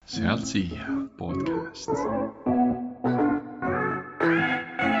sealt siia podcast.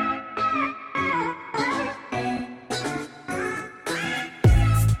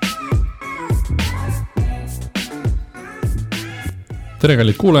 Tere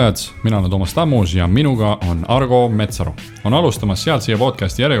kallid kuulajad, mina olen Thomas Tammus ja minuga on Argo Metsaru. On alustamas sealt siia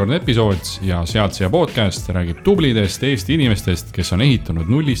podcasti järjekordne episood ja sealt siia podcast räägib tublidest Eesti inimestest, kes on ehitanud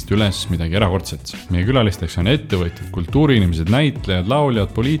nullist üles midagi erakordset. Meie külalisteks on ettevõtjad, kultuuriinimesed, näitlejad, lauljad,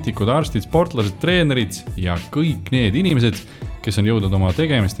 poliitikud, arstid, sportlased, treenerid ja kõik need inimesed, kes on jõudnud oma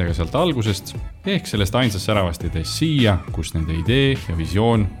tegemistega sealt algusest ehk sellest ainsast säravast ideest siia, kus nende idee ja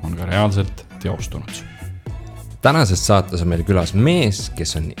visioon on ka reaalselt teostunud. Tänases saates on meil külas mees,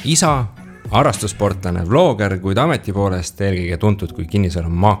 kes on isa, harrastussportlane, vlogger, kuid ameti poolest eelkõige tuntud kui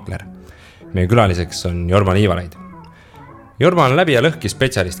kinnisvaramaakler. Meie külaliseks on Jorma Liivalaid. Jorma on läbi ja lõhki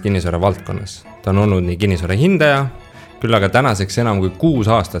spetsialist kinnisvara valdkonnas. Ta on olnud nii kinnisvara hindaja, küll aga tänaseks enam kui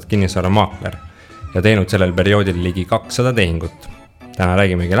 6 aastat kinnisvaramaakler ja teinud sellel perioodil ligi 200 tehingut. Täna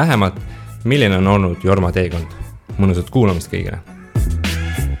räägimegi lähemalt, milline on olnud Jorma teekond. Mõnusat kuulamist kõigile.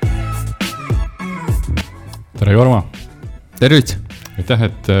 Tere Jorma! Tervist! Aitäh,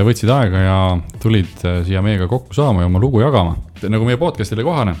 et võtsid aega ja tulid siia meiega kokku saama ja oma lugu jagama. Nagu meie podcastile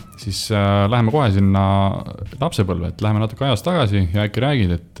kohane, siis läheme kohe sinna lapsepõlve, et läheme natuke ajast tagasi ja äkki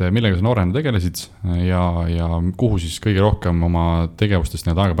räägid, et millega sa noorena tegelesid ja kuhu siis kõige rohkem oma tegevustest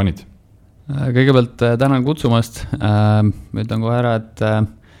need aega panid? Kõigepealt tänan kutsumast. Ütlen kohe ära, et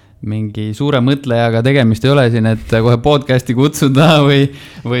mingi suure mõtlejaga tegemist ei ole siin, et kohe podcasti kutsuda või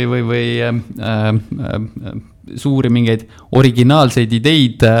suuri mingeid originaalseid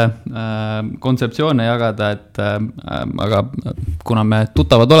ideid, kontseptsioone jagada, aga kuna me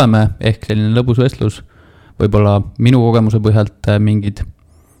tuttavad oleme, ehk selline lõbus vestlus, võib-olla minu kogemuse põhjalt mingid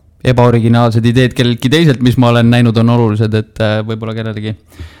ebaoriginaalsed ideed kellelgi teiselt, mis ma olen näinud, on olulised, et võib-olla kellelegi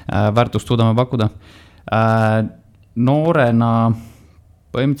väärtust suudame pakkuda. Noorena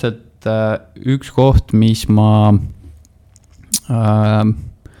põhimõtteliselt üks koht, mis ma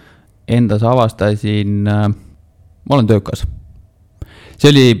endas avastasin, ma olen töökas.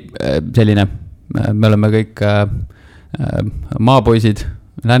 See oli selline, me oleme kõik maapoisid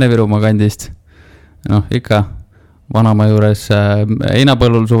Lääne-Virumaa kandist, ikka vanaema juures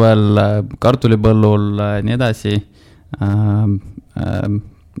heinapõllul suvel, kartulipõllul, nii edasi.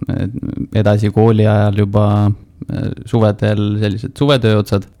 Edasi kooli ajal juba suvedel sellised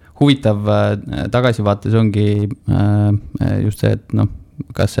suvetööotsad. Huvitav tagasivaates ongi just see, et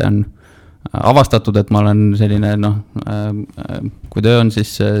kas see on avastatud, et ma olen selline, kui töö on,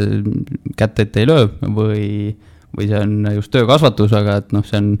 siis kätt ette ei löö või see on just töökasvatus, aga et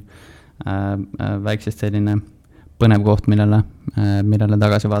see on väiksest selline põnev koht, millele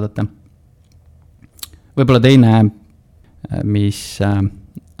tagasi vaadata. Võib-olla teine, mis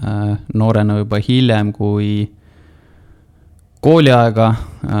noorena juba hiljem, kui kooliaega,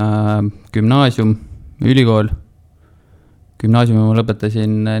 gümnaasium, ülikool. Gümnaasiumi ma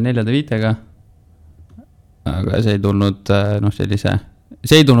lõpetasin 4-5-ga, aga see ei tulnud,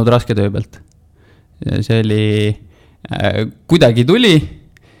 see ei tulnud raske töö pealt. See oli, kuidagi tuli,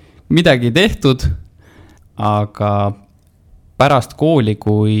 midagi tehtud, aga pärast kooli,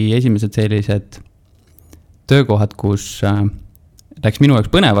 kui esimesed sellised töökohad, kus läks minu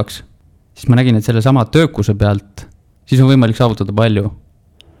jaoks põnevaks, siis ma nägin, et selle sama töökuse pealt, siis on võimalik saavutada palju.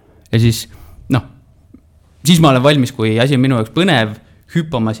 Ja siis ma olen valmis, kui asi on minu jaoks põnev,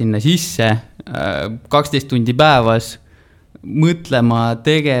 hüppama sinna sisse 12 tundi päevas, mõtlema,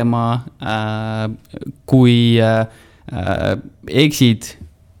 tegema, kui eksid,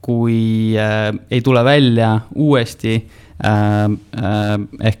 kui ei tule välja uuesti,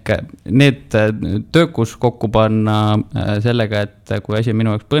 ehk need töökus kokku panna sellega, et kui asi on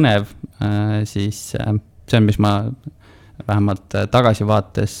minu jaoks põnev, siis see on, mis ma vähemalt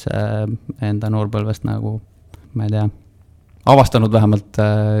tagasivaates enda noorpõlvest ma ei tea, avastanud vähemalt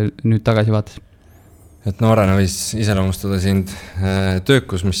nüüd tagasivaates. Et noorena võis iseloomustada sind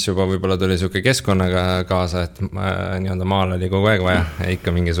töökus, mis juba võib-olla tuli selline keskkonnaga kaasa, et nii-öelda maal oli kogu aeg vaja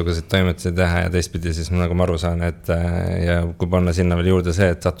ikka mingisuguseid toimetusi teha ja teistpidi siis nagu ma aru saan, et ja kui panna sinna veel juurde see,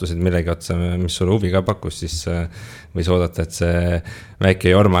 et sattusid millegi otsa, mis sulle huvi ka pakkus, siis võis oodata, et see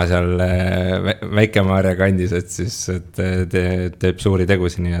väike Jorma seal Väike-Maarja kandis, et siis teeb suuri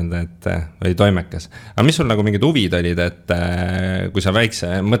tegusi nii-öelda, et oli toimekas. Aga mis sul nagu mingid huvid olid, et kui sa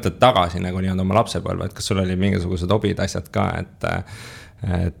väikse mõtled tagasi nagu nii-öelda oma lapsepõlve, et kas sul oli mingisugused hobid asjad ka,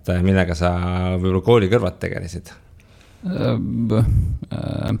 et millega sa võib-olla kooli kõrvad tegelesid?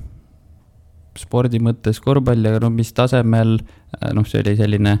 Spordi mõttes korvpall, aga mis tasemel, see oli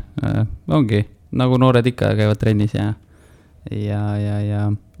selline, ongi nagu noored ikka käivad trennis ja ja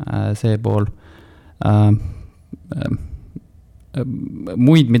see pool.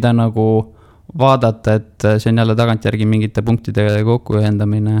 Muid, mida nagu vaadata, et see on jälle tagantjärgi mingite punktidega kokku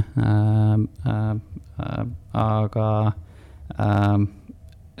ühendamine, aga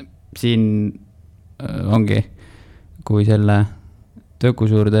siin ongi, kui selle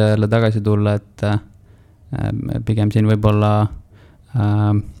töökuse juurde jälle tagasi tulla, et pigem siin võib-olla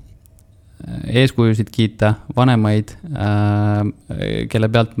eeskujusid kiita, vanemaid, kelle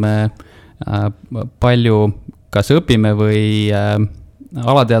pealt me palju kas õpime või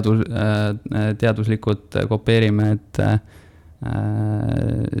alateaduslikult kopeerime, et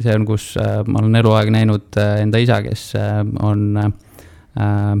see on, kus ma olen eluaeg näinud enda isa, kes on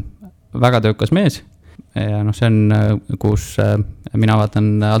väga töökas mees ja see on, kus mina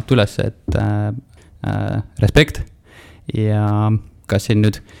vaatan alt üles, et respekt ja kas siin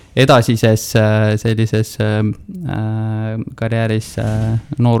nüüd edasises sellises karjääris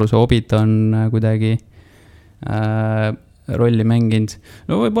nooruse hobid on kuidagi rolli mänginud.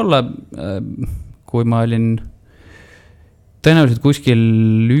 No võib-olla, kui ma olin tõenäoliselt kuskil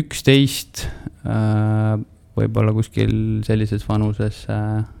 11, võib-olla kuskil sellises vanuses,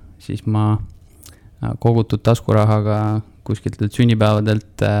 siis ma kogutud taskurahaga kuskilt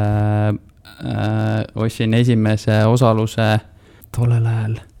sünnipäevadelt ostsin esimese osaluse tollel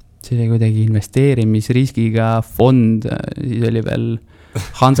ajal. See oli kuidagi investeerimisriskiga fond, siis oli veel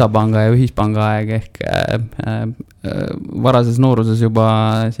Hansapanga ja Ühispanga aeg ehk varases nooruses juba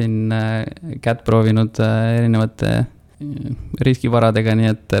siin kätt proovinud erinevate riskivaradega, nii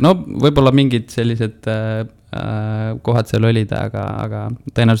et no võib-olla mingid sellised kohad seal olid, aga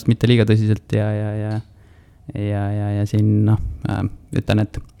tõenäoliselt mitte liiga tõsiselt ja siin ütlen,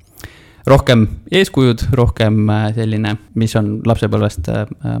 et rohkem eeskujud, rohkem selline, mis on lapsepõlvest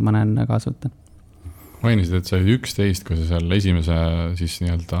ma näen kaasa võtta. Mainisid, et sa olid 11, kui sa seal esimese siis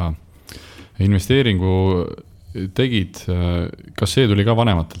nii-öelda investeeringu tegid. Kas see tuli ka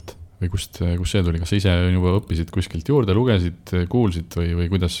vanematelt või kust see tuli? Kas sa ise juba õppisid kuskilt juurde, lugesid, kuulsid või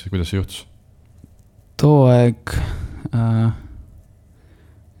kuidas see juhtus? Too aeg,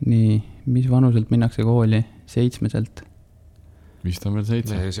 nii, mis vanuselt minnakse kooli? 7-selt. Vist on veel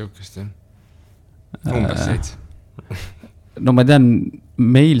 7? Ei, siukest, jah. Umbes 7. No ma tean,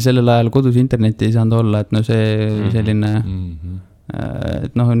 meil sellel ajal kodus internetti ei saanud olla, et no see selline,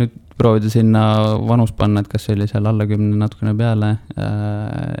 et noh, nüüd proovida sinna vanus panna, et kas see oli seal alla 10 natukene peale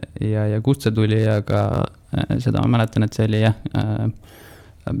ja kust see tuli, aga seda ma mäletan, et see oli jah,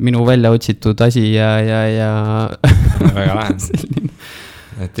 minu välja otsitud asi ja väga lähen.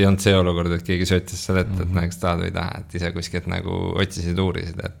 Et ei olnud see olukord, et keegi söötis selle ette, et näeks tahad või taha, et ise kuskilt nagu otsisid,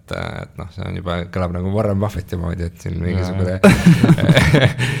 uurisid, et noh, see on juba kõlab nagu Warren Buffetti moodi, et siin mingisugune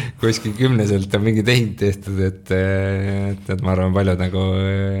kuskil 10-selt on mingi tehing tehtud, et ma arvan, paljud nagu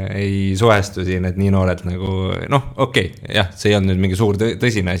ei suhestu siin, et nii noored nagu, noh, okei, jah, see ei olnud nüüd mingi suur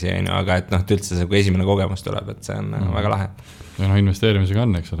tõsine asi, aga et noh, üldse see, kui esimene kogemus tuleb, et see on väga lahe. Ja noh, investeerimisega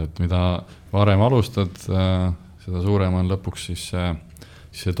on, eks ole, et mida varem alustad, seda suurem on lõpuks siis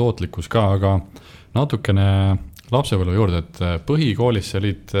see tootlikkus ka, aga natukene lapsepõlve juurde, et põhikoolis sa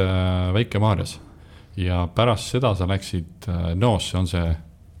olid Väike-Maarjas ja pärast seda sa läksid Noosse, on see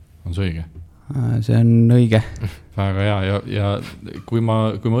õige? See on õige. Väga hea ja kui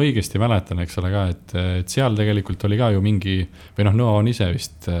ma õigesti mäletan, eks ole ka, et seal tegelikult oli ka ju mingi, või noh, Nõo on ise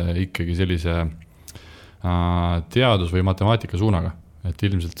vist ikkagi sellise teadus- või matemaatika suunaga, et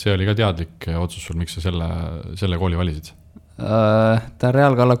ilmselt see oli ka teadlik otsus sul, miks sa selle kooli valisid? Ta on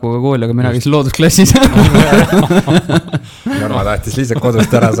reaalkallakuga kooli, aga mina käisin loodusklassis. Jorma tahtis lihtsalt kodust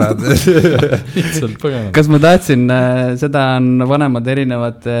ära saada. Kas ma tahtsin, seda on vanemad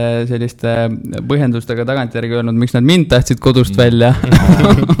erinevate selliste põhjendustega tagantjärgi öelnud, miks nad mind tahtsid kodust välja.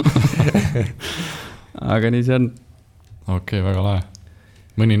 Aga nii see on. Okei, väga lahe.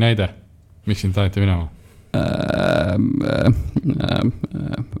 Mõni näide, miks sind taheti minema?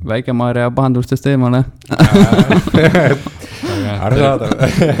 Väike-Maarja pahandustest eemale.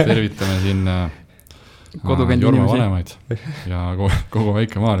 Tervitame siin Jorma vanemaid ja kogu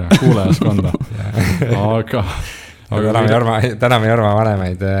Väike-Maarja kuulajaskonda. Aga täname Jorma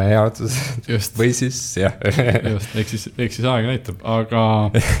vanemaid, hea otsus. Või siis, jah. Eks siis aeg näitab, aga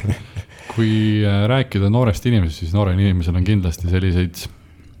kui rääkida noorest inimesest, siis noorel inimesel on kindlasti selliseid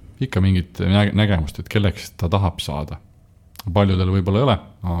ikka mingit nägemust, et kelleks ta tahab saada. Paljudel võib-olla ei ole,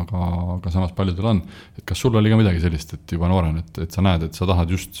 aga samas paljudel on. Et kas sul oli ka midagi sellist, et juba nooren, et sa näed, et sa tahad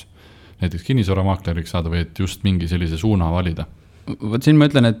just näiteks kinnisvaramaakler'iks saada või et just mingi sellise suuna valida? Võt siin ma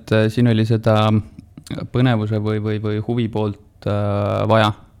ütlen, et siin oli seda põnevuse või huvi poolt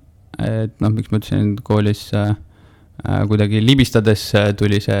vaja. Et noh, miks ma ütlesin koolis kuidagi libistades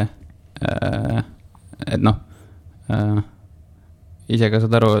tuli see, et noh, ise ka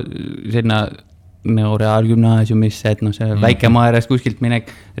saad aru, sinna reaalgümnaasiumisse, et noh, see väike maa ääres kuskilt minek,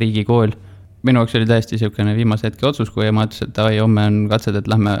 riigikool. Minu jaoks oli täiesti selline viimase hetke otsus, kui ema ütles, et homme on katsed, et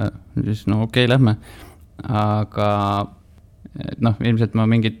lähme, siis no okei, lähme. Aga noh, ilmselt ma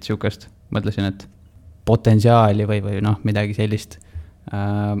mingit siukest mõtlesin, et potentsiaali või noh, midagi sellist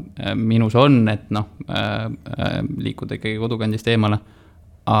minus on, et noh, liikuda ikkagi kodukandist eemale.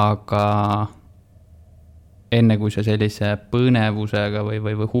 Aga enne kui see sellise põnevusega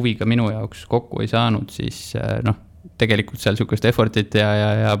või huviga minu jaoks kokku ei saanud, siis noh, tegelikult seal siukest effortit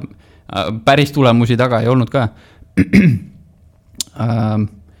ja päris tulemusi taga ei olnud ka.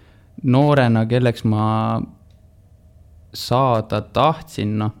 Noorena, kelleks ma saada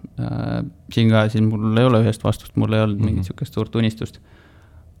tahtsin, noh, siin mul ei ole ühest vastust, mul ei olnud mingit siukest suurt unistust.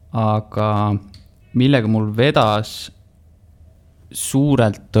 Aga millega mul vedas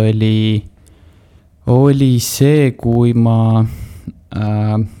suurelt oli see, kui ma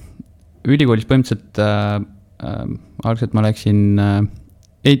ülikoolis põhimõtteliselt algselt ma läksin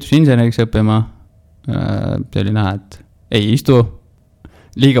ehitusinseneriks õppima, see oli näha, et ei istu,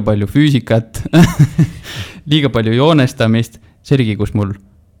 liiga palju füüsikat, liiga palju joonestamist, see oligi, kus mul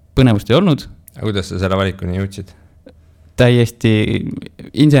põnevust ei olnud. Aga kuidas sa selle valikuni jõudsid? Täiesti,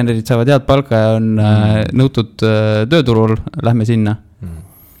 insenerid saavad head palka ja on nõutud tööturul, lähme sinna.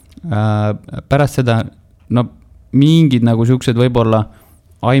 Pärast seda, no mingid nagu siuksed võib-olla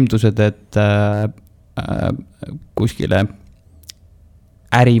aimdused, et kuskile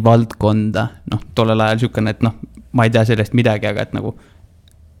ärivaldkonda, noh, tollel ajal siukene, et noh, ma ei tea sellest midagi, aga et nagu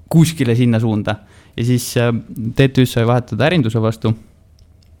kuskile sinna suunda. Ja siis TTÜ-s sai vahetada ärinduse vastu,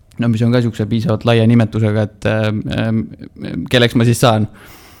 no mis on ka siukse piisavalt laia nimetusega, et kelleks ma siis saan.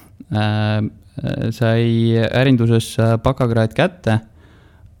 Sai ärinduses bakakraad kätte,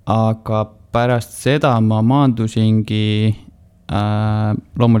 aga pärast seda ma maandusingi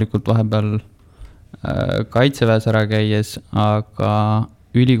loomulikult vahepeal kaitseväes ära käies, aga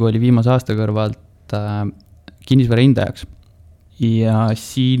ülikooli viimase aasta kõrvalt kinnisvara hindajaks. Ja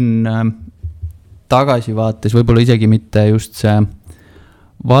siin tagasivaates võib-olla isegi mitte just see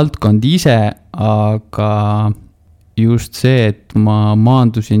valdkond ise, aga just see, et ma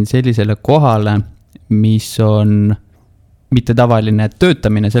maandusin sellisele kohale, mis on mitte tavaline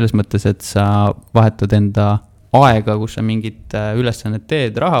töötamine selles mõttes, et sa vahetad enda aega, kus sa mingit ülesannet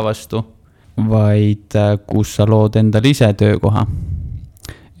teed raha vastu, vaid kus sa lood endal ise töökoha.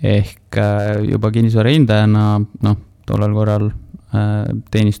 Ehk juba kinnisvara hindajana, noh, tollel korral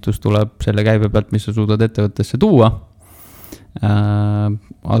teenistus tuleb selle käibe pealt, mis sa suudad ettevõttesse tuua.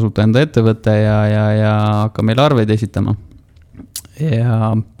 Asuta enda ettevõtte ja hakka meile arveid esitama.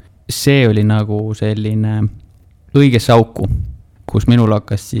 Ja see oli nagu selline õigesse auku, kus minul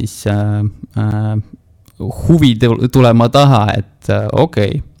hakkas siis huvi tulema taha, et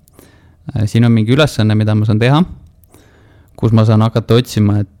okei, siin on mingi ülesanne, mida ma saan teha, kus ma saan hakata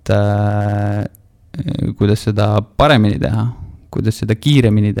otsima, et kuidas seda paremini teha, kuidas seda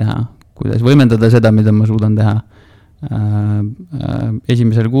kiiremini teha, kuidas võimendada seda, mida ma suudan teha.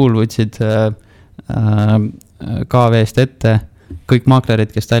 Esimesel kuul võtsid KV-st ette kõik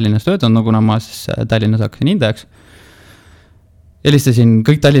maaklerid, kes Tallinnas töötavad, no kuna ma siis Tallinnas hakkasin hindajaks. Helistasin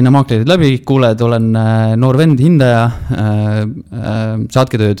kõik Tallinna maaklerid läbi, kuuled, olen noor vend, hindaja,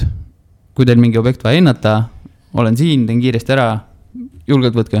 saatke tööd. Kui teil mingi objekt vaja hinnata, olen siin, teen kiiresti ära,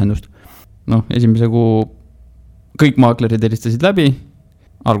 julgelt võtke ühendust. No, esimese kuu kõik maaklerid helistasid läbi,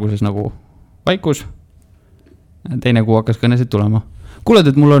 alguses nagu vaikus, teine kuu hakkas kõnesid tulema. Kuuled,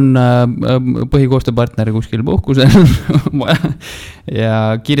 et mul on põhikoostööpartner kuskil puhkusel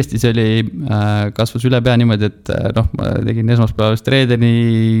ja kiiresti see oli, kasvas üle pea niimoodi, et noh, ma tegin esmaspäevast reedeni,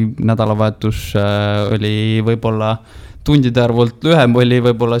 nädalavahetus oli võib-olla tundide arvult lühem, oli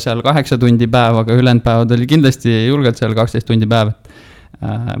võib-olla seal 8 tundi päev, aga ülejäänud päevad oli kindlasti julgelt seal 12 tundi päev.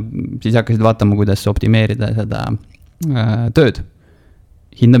 Siis hakkasid vaatama, kuidas optimeerida seda tööd.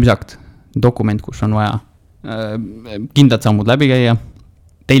 Hindamisakt, dokument, kus on vaja kindlad sammud läbi käia,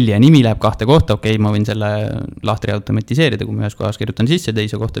 tellija nimi läheb 2 kohta, okei, ma võin selle lahtri automatiseerida, kui ma ühes kohas kirjutan sisse,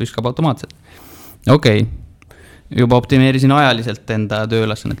 teise kohta viskab automaatselt. Okei, juba optimeerisin ajaliselt enda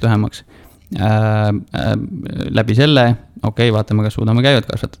tööülesannet lühemaks. Läbi selle, okei, vaatame, kas suudame käivad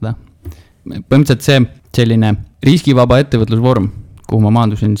kasvatada. Põhimõtteliselt see selline riskivaba ettevõtlusvorm, kuhu ma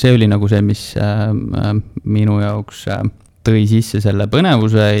maandusin, see oli nagu see, mis minu jaoks tõi sisse selle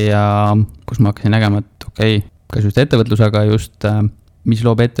põnevuse ja kus ma hakkasin nägema, et okei, kas just ettevõtlus, aga just mis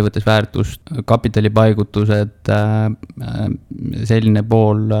loob ettevõttes väärtust, kapitalipaigutused, selline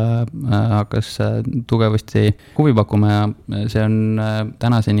pool hakkas tugevasti huvi pakkuma ja see on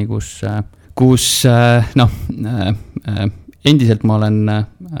tänaseni, kus endiselt ma olen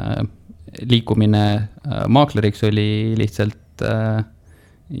liikumine maakleriks oli lihtsalt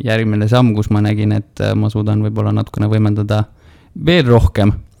järgmine samm, kus ma nägin, et ma suudan võib-olla natukene võimendada veel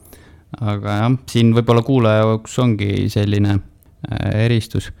rohkem. Aga jah, siin võib-olla kuulaja jaoks ongi selline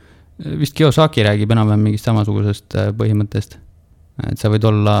eristus. Vist Kiyosaki räägib enam-vähem mingist samasugusest põhimõttest. Et sa võid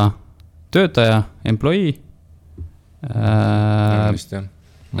olla töötaja, employee,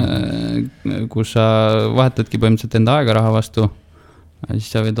 kus sa vahetadki põhimõtteliselt enda aega raha vastu,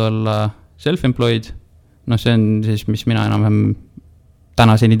 siis sa võid olla self-employed, see on siis, mis mina enam-vähem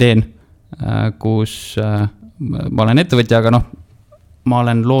tänaseni teen, kus ma olen ettevõtja, aga ma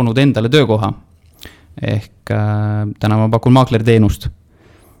olen loonud endale töökoha. Ehk täna ma pakun maakler teenust.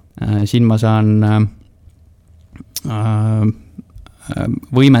 Siin ma saan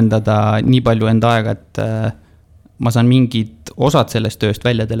võimendada nii palju enda aega, et ma saan mingid osad sellest tööst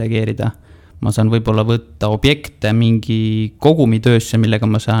välja delegeerida. Ma saan võib-olla võtta objekte mingi kogumi töösse, millega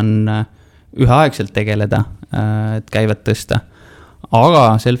ma saan üheaegselt tegeleda, et käivet tõsta.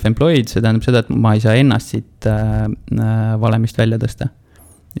 Aga self-employed, see tähendab seda, et ma ei saa ennast siit valemist välja tõsta.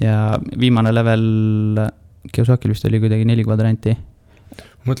 Ja viimane level Kiyosakil vist oli kuidagi 4 kvadranti.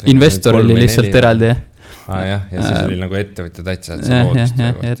 Investor oli lihtsalt eraldi. Ja siis oli nagu ettevõtja täitsa, et sa loodust.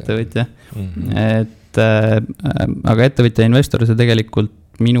 Ettevõtja. Aga ettevõtja investor, see tegelikult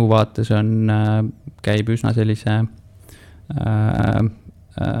minu vaates käib üsna sellise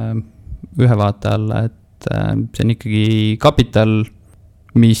ühe vaate alla, et see on ikkagi kapital,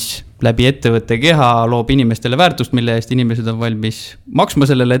 mis läbi ettevõtte keha loob inimestele väärtust, mille eest inimesed on valmis maksma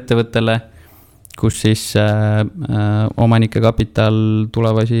sellele ettevõttele, kus siis omanike kapital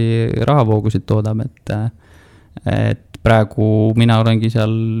tulevasi rahavoogusid toodab, et praegu mina olengi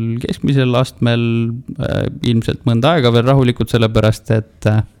seal keskmisel astmel ilmselt mõnda aega veel rahulikult, sellepärast,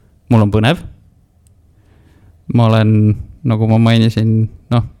 et mul on põnev. Ma olen, nagu ma mainisin,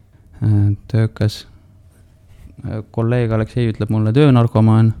 töökas kolleeg Aleksei ütleb mulle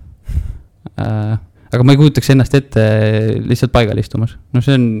töönarkomaan, aga ma ei kujutaks ennast ette lihtsalt paigal istumas.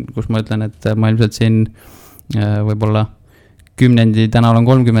 See on, kus ma ütlen, et ma ilmselt siin võib-olla 10, täna olen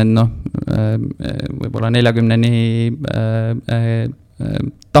 30, võib-olla 40-ni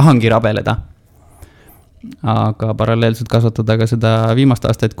tahangi rabeleda. Aga paralleelselt kasvatada ka seda viimast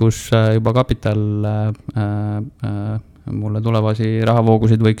aastat, kus juba kapital mulle tulevasi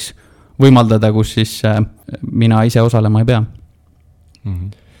rahavoogusid võiks võimaldada, kus siis mina ise osalema ei pea.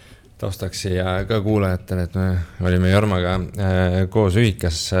 Taustaks ja ka kuulajatele, et me olime Jormaga koos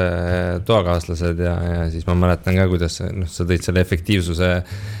ühikas toakaaslased ja siis ma mäletan ka, kuidas sa tõid selle efektiivsuse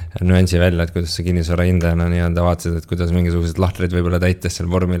nüansi välja, et kuidas sa kinnisvara hindajana nii-öelda vaatasid, et kuidas mingisugused lahtrid võib-olla täites seal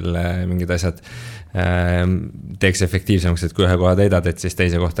vormil mingid asjad teeks efektiivsemaks, et kui ühe koha teedad, et siis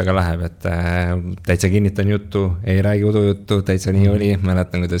teise kohta ka läheb, et täitsa kinnitan juttu, ei räägi udujuttu, täitsa nii oli,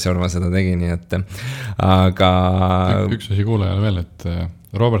 mäletan, kuidas Jorma seda tegi, nii et aga... Üks asi kuulajale veel, et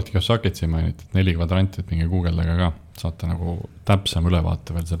Robert Kiyosakit siin mainiti, 4 kvadranti, et mingi Googledaga ka saate nagu täpsem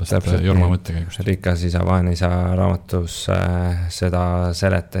ülevaate veel sellest Jorma mõttekäigust. Rikas isa, vaene isa raamatus seda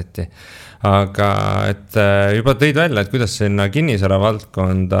seletati. Aga et juba tõid välja, et kuidas sinna kinnisvara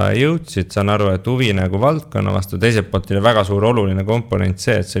valdkonda jõudsid, saan aru, et huvi nagu valdkonna vastu, teiselt poolt oli väga suur oluline komponent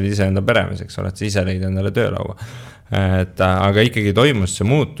see, et see oli ise enda peremiseks, oled sa ise leid endale töölaua. Aga ikkagi toimus see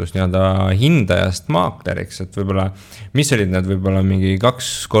muutus nii-öelda hindajast maakleriks, et võib-olla, mis olid need võib-olla mingi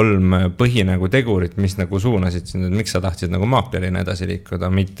 2-3 põhi nagu tegurit, mis nagu suunasid sind, et miks sa tahtsid nagu maaklerina edasi liikuda,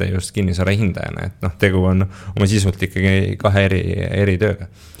 mitte just kinnisvara hindajana, et tegu on oma sisult ikkagi 2 eri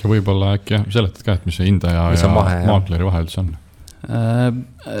tööga. Ja võib-olla äkki seletad ka, et mis see hindaja ja maakleri vahe üldse on?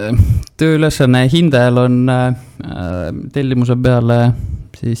 Tööülesanne hindajal on tellimuse peale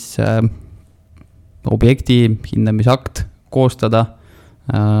siis objekti hindamisakt koostada,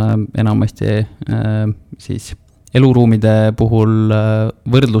 enamasti siis eluruumide puhul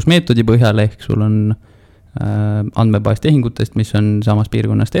võrdlusmeetodi põhjal, ehk sul on andmebaas tehingutest, mis on samas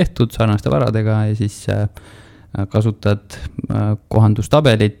piirkonnas tehtud sarnaste varadega ja siis kasutad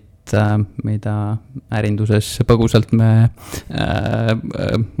kohandustabelit, mida ärinduses põgusalt me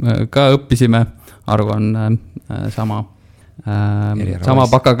ka õppisime. Argo on sama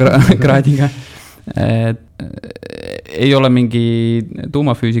bakakraadiga. Ei ole mingi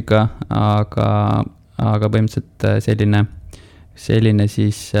tuumafüüsika, aga põhimõtteliselt selline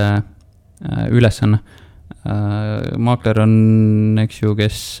siis ülesanne. Maakler on, eks ju,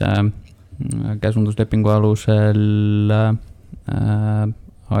 kes käsunduslepingu alusel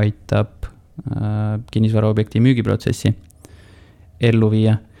aitab kinnisvaraobjekti müügiprotsessi ellu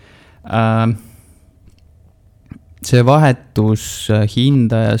viia. See vahetus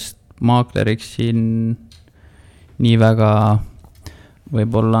hindajast maakleriks siin nii väga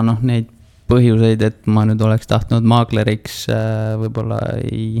võib-olla neid põhjuseid, et ma nüüd oleks tahtnud maakleriks võib-olla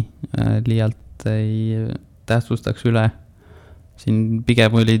liialt ei tähtsustaks üle. Siin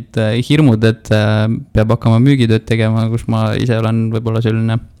pigem olid hirmud, et peab hakkama müügitööd tegema, kus ma ise olen võib-olla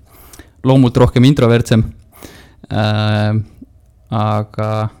selline loomult rohkem introvertsem. Aga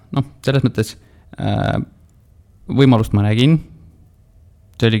selles mõttes võimalust ma nägin.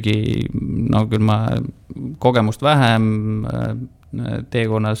 See oligi, küll ma kogemust vähem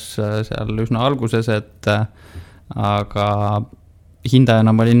teekonnas seal üsna alguses, aga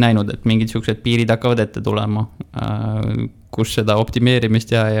hindajana ma olin näinud, et mingid siuksed piirid hakkavad ette tulema, kus seda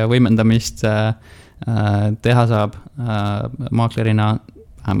optimeerimist ja võimendamist teha saab. Maaklerina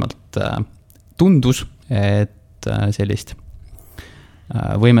vähemalt tundus, et sellist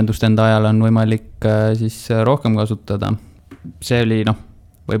võimendust enda ajal on võimalik siis rohkem kasutada. See oli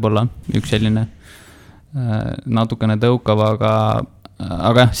võib-olla üks selline natukene tõukav,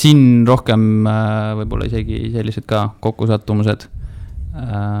 aga siin rohkem võib-olla isegi sellised ka kokkusattumused.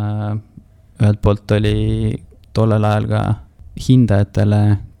 Ühelt poolt oli tollel ajal ka hindajatele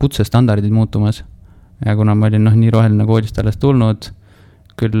kutsestandardid muutumas ja kuna ma olin nii roheline koolist alles tulnud,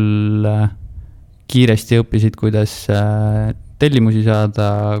 küll kiiresti õppisid, kuidas tellimusi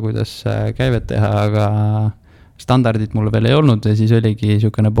saada, kuidas käivet teha, aga standardid mul veel ei olnud ja siis oligi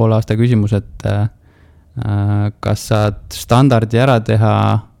niisugune poole aasta küsimus, et kas saad standardi ära teha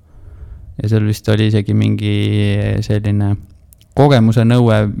ja seal vist oli isegi mingi selline kogemuse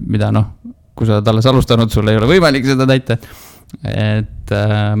nõue, mida kui sa oled alles alustanud, sul ei ole võimalik seda täita, et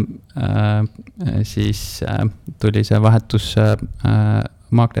siis tuli see vahetus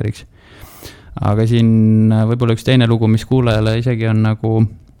maakleriks. Aga siin võib-olla üks teine lugu, mis kuulajale isegi on nagu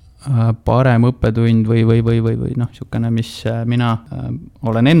parem õppetund või niisugune, mis mina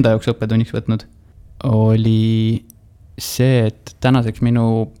olen enda jaoks õppetunniks võtnud, oli see, et tänaseks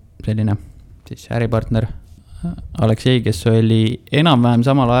minu selline siis äripartner Aleksei, kes oli enam-vähem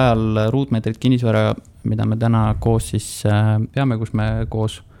samal ajal ruutmeetrit kinnisvara, mida me täna koos siis peame, kus me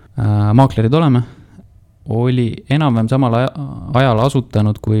koos maaklerid oleme, oli enam-vähem samal ajal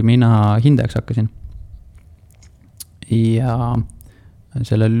asutanud, kui mina hindajaks hakkasin. Ja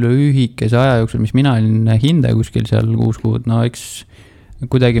selle lühikese aja jooksul, mis mina olin hindaja kuskil seal 6 kuud, eks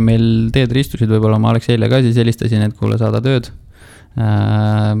kuidagi meil teed ristusid, võib-olla ma Alekseile ka siis helistasin, et kuule, saada tööd.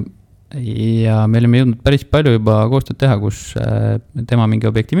 Ja me olime jõudnud päris palju juba koostööd teha, kus tema mingi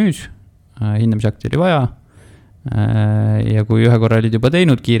objekti müüs, hindamisakti oli vaja ja kui ühe korra olid juba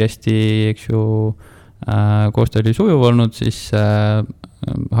teinud kiiresti, eks ju, koostöö oli sujuv olnud, siis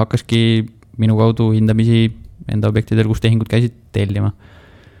hakkaski minu kaudu hindamisi enda objektidel, kus tehingut käisid tellima.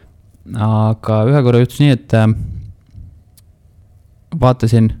 Aga ühe korra juhtus nii, et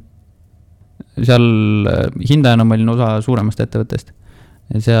vaatasin, seal hindajana ma olin osa suuremast ettevõttest.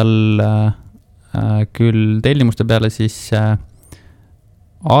 Seal küll tellimuste peale siis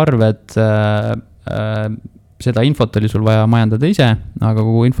arved, seda infot oli sul vaja majandada ise, aga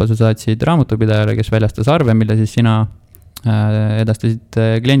kogu info sa saatsid raamatupidajale, kes väljastas arve, mille siis sina edastasid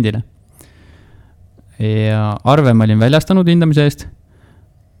kliendile. Ja arve ma olin väljastanud hindamise eest,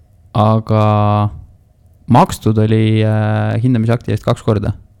 aga makstud oli hindamisakti eest 2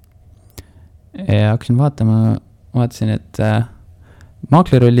 korda. Ja hakkasin vaatasin, et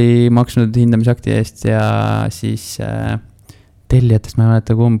maakler oli maksnud hindamisakti eest ja siis tellijatest ma ei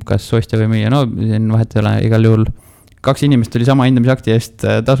mäleta kumb, kas ostja või müüa, siin vahet ei ole, igal juhul 2 inimest oli sama hindamisakti eest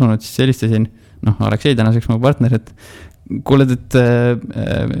tasunud, siis helistasin, Aleksei tänaseks mu partner, et kuuled, et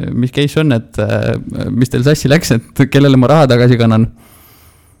mis case on, et mis teil sassi läks, et kellele ma raha tagasi kannan.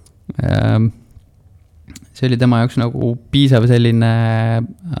 See oli tema jaoks nagu piisav selline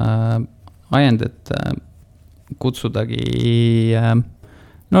ajend, et kutsudagi,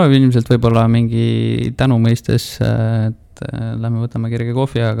 ilmselt võib-olla mingi tänu mõistes, et lähme võtame kerge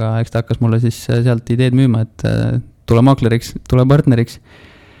kohvi, aga eks ta hakkas mulle siis sealt ideed müüma, et tule maakleriks, tule partneriks.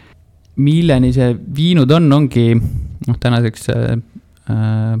 Milleni see viinud ongi, tänaseks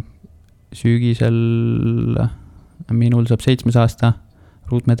sügisel minul saab 7 aasta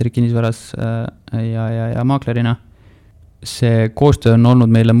ruutmeetri kinnisvaras ja maaklerina. See koostöö on olnud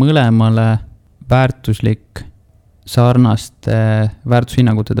meile mõlemale väärtuslik sarnaste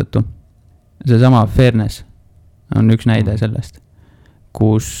väärtushinnangute tõttu. Seesama fairness on üks näide sellest,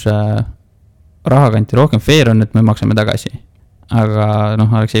 kus raha kanti rohkem fair on, et me maksame tagasi. aga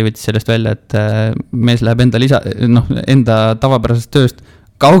Aleksei võttis sellest välja, et mees läheb enda tavapärasest tööst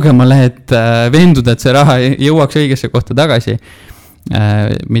kaugemale, et veenduda, et see raha jõuaks õigesse kohta tagasi.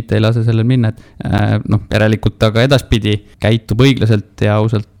 Mitte ei lase sellel minna, et järelikult ta ka edaspidi käitub õiglaselt ja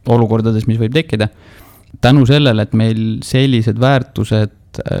ausalt olukordades, mis võib tekkida. Tänu sellele, et meil sellised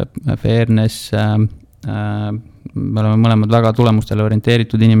väärtused, fairness, me oleme mõlemad väga tulemustele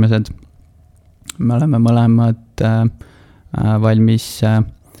orienteeritud inimesed, me oleme mõlemad valmis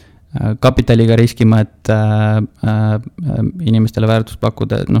kapitaliga riskima, et inimestele väärtust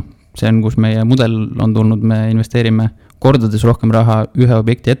pakkuda, see on, kus meie mudel on tulnud, me investeerime kordades rohkem raha ühe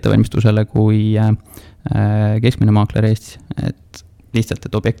objekti ettevalmistusele kui keskmine maakler Eestis, et lihtsalt,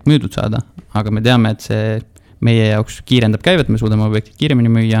 et objekt müüdud saada, aga me teame, et see meie jaoks kiirendab käivet, me suudame objektid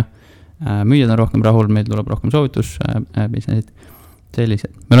kiiremini müüa, müüjad on rohkem rahul, meil tuleb rohkem soovitus, businessid,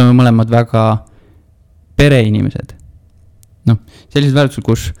 sellised. Me oleme mõlemad väga pereinimesed. Sellised väärtused,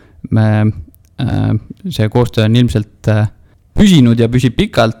 kus see koostöö on ilmselt püsinud ja püsib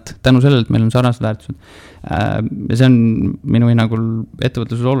pikalt tänu sellele, et meil on sarnased väärtused. Ja see on minu hinnangul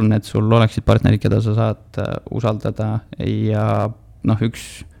ettevõtluses oluline, et sul oleksid partnerid, keda sa saad usaldada ja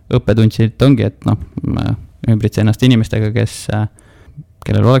üks õppetund siit ongi, et ümbritse ennast inimestega,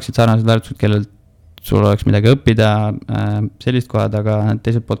 kellel oleksid sarnased väärtused, kellel sul oleks midagi õppida, sellist kohad, aga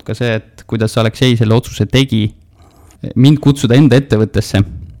teiselt poolt ka see, et kuidas Aleksei selle otsuse tegi, mind kutsuda enda ettevõttesse,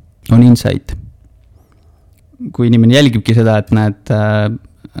 on insight. Kui inimene jälgibki seda, et näed,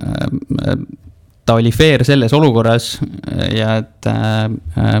 ta oli fair selles olukorras ja et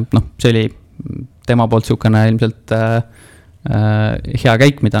see oli tema poolt siukene ilmselt hea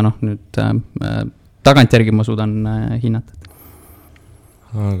käik, mida nüüd tagantjärgi ma suudan hinnata.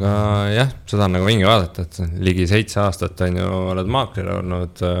 Aga jah, seda on nagu vinge vaadata, et ligi 7 aastat on ju oled maakler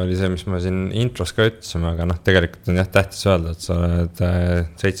olnud, oli see, mis ma siin intros ka ütlesime, aga tegelikult on tähtis öelda, et sa oled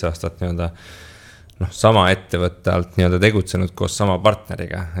 7 aastat sama ettevõtte alt tegutsenud koos sama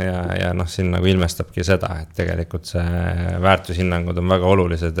partneriga ja siin nagu ilmestabki seda, et tegelikult see väärtushinnangud on väga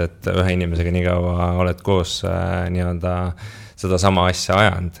olulised, et ühe inimesega nii kaua oled koos seda sama asja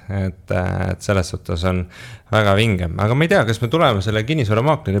ajanud, et selles suhtes on väga vinge. Aga ma ei tea, kas me tuleme selle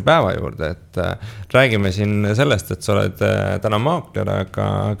kinnisvaramaakleri päeva juurde, et räägime siin sellest, et sa oled täna maakler,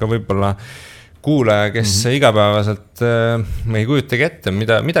 aga võib-olla kuulaja, kes igapäevaselt ei kujutagi ette,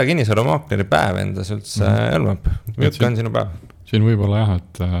 mida kinnisvaramaakleri päev endas üldse hõlmab. Milline on sinu päev? Siin võib-olla jah,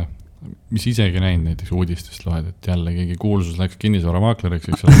 et mis isegi näinud näiteks uudistest loed, et jälle keegi kuulsus läks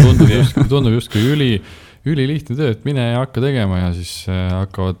kinnisvaramaakleriks, eks tundub justkui üli lihtne töö, et mine ja hakka tegema ja siis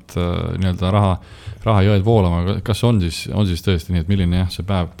hakkavad rahajõed voolama. Kas on siis tõesti nii, et milline see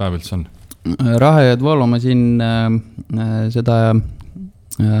päev üldse on? Rahajõed voolama siin seda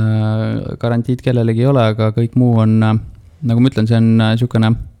garantiid kellelegi ei ole, aga kõik muu on, nagu ma ütlen, see on niisugune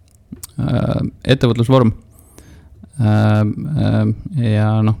ettevõtlusvorm. Ja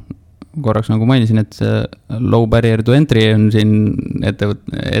korraks nagu mainisin, et low barrier to entry on siin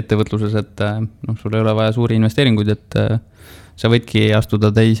ettevõtluses, et sul ei ole vaja suuri investeeringuid, et sa võidki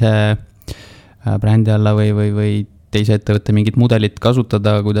astuda teise brändi alla või teise ettevõtte mingit mudelit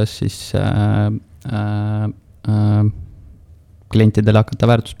kasutada, kuidas siis klientidele hakata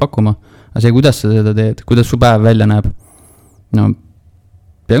väärtust pakkuma. Aga see, kuidas sa seda teed, kuidas su päev välja näeb?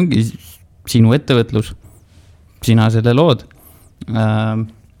 See ongi sinu ettevõtlus, sina selle lood.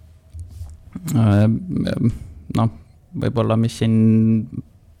 Võib-olla mis siin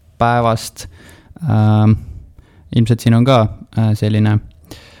päevast, ilmselt siin on ka selline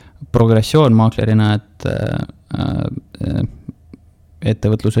progressioon maaklerina, et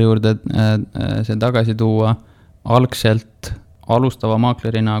ettevõtluse juurde see tagasi tuua algselt alustava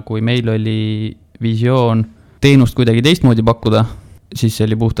maaklerina, kui meil oli visioon teenust kuidagi teistmoodi pakkuda, siis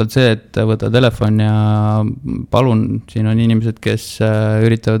oli puhtalt see, et võta telefon ja palun, siin on inimesed, kes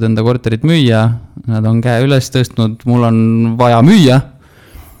üritavad enda korterit müüa, nad on käe üles tõstnud, mul on vaja müüa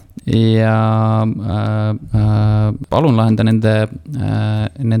ja palun lahenda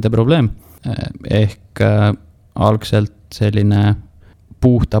nende probleem. Ehk algselt selline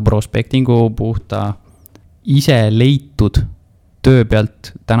puhta prospektingu, puhta ise leitud töö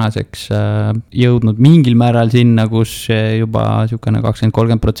pealt tänaseks jõudnud mingil määral sinna, kus juba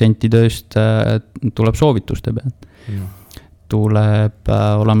 20-30% tööst tuleb soovituste pealt. Tuleb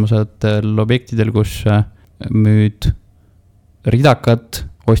olemasolevatel objektidel, kus müüd ridakat,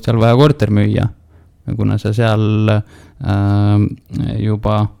 ostjal vaja korter müüa. Kuna sa seal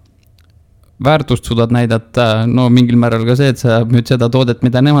juba väärtust suudad näidata, mingil määral ka see, et sa müüd seda toodet,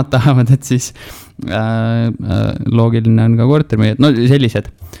 mida nemad tahavad, et siis loogiline on ka kortermüüjad. Sellised,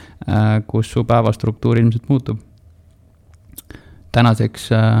 kus su päevastruktuur ilmselt muutub. tänaseks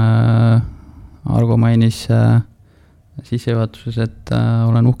Argo mainis sissejuhatuses, et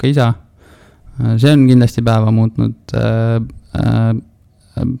olen uhke isa. See on kindlasti päeva muutnud.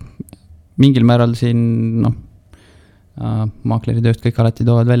 Mingil määral siin maakleri tööst kõik alati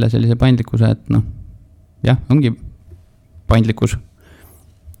toovad välja sellise paindlikkuse, et jah, ongi paindlikkus.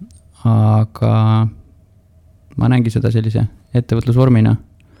 Aga ma näengi seda sellise ettevõtlusvormina.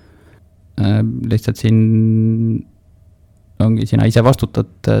 Lihtsalt siin ongi, sina ise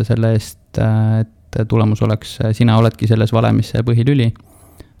vastutad selle eest, et tulemus oleks, sina oledki selles valemis see põhilüli.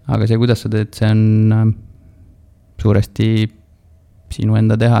 Aga see, kuidas sa teed, see on suuresti sinu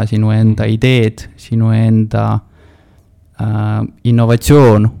enda teha, sinu enda ideed, sinu enda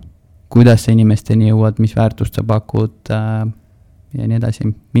innovatsioon, kuidas sa inimesteni jõuad, mis väärtust sa pakud ja nii edasi.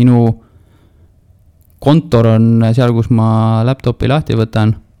 Minu kontor on seal, kus ma laptopi lahti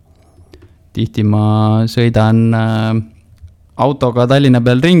võtan. Tihti ma sõidan autoga Tallinna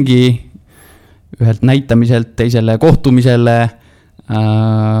peal ringi, ühelt näitamiselt teisele kohtumisele,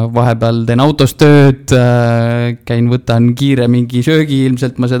 vahepeal teen autos tööd, käin, võtan kiire mingi söögi,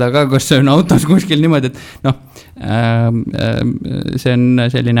 ilmselt ma seda ka, kas see on autos kuskil niimoodi, et see on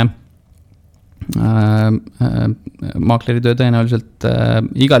selline maakleri töö tõenäoliselt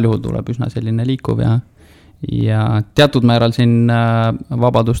igal juhul tuleb üsna selline liikuv ja teatud määral siin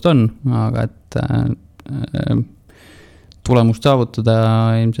vabadust on, aga et tulemust saavutada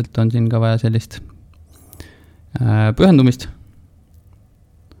ilmselt on siin ka vaja sellist pühendumist,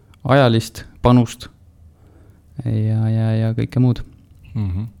 ajalist panust ja kõike muud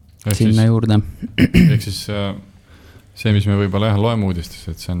sinna juurde. Ehk siis see, mis me võib-olla loeme uudistes,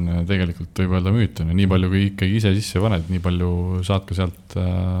 et see on tegelikult võib öelda müüt, nii palju kui ikkagi ise sisse paned, nii palju saad ka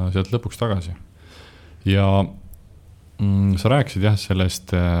sealt lõpuks tagasi. Ja sa rääkisid jah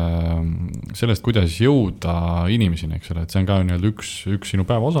sellest, kuidas jõuda inimesini, eks ole, et see on ka üks sinu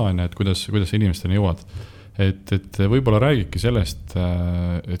päeva osa, et kuidas inimesteni jõuad. Et võib-olla räägidki sellest,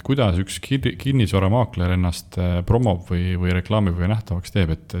 et kuidas üks kinnisvaramaakler ennast promob või reklaamib või nähtavaks teeb,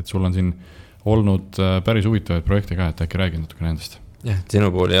 et sul on siin olnud päris huvitavaid projekte ka, et äkki räägid natuke nendest. Jah, sinu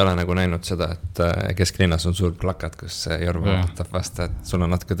puhul ei ole nagu näinud seda, et kesklinnas on suur plakat, kus Jorma võtab vasta, et sul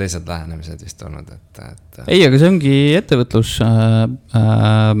on natuke teised lähenemised vist olnud. Ei, aga see ongi ettevõtlus,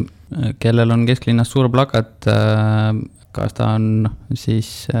 kellel on kesklinnas suur plakat, kas ta on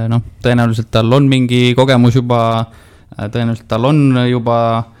siis, tõenäoliselt tal on mingi kogemus juba, tõenäoliselt tal on juba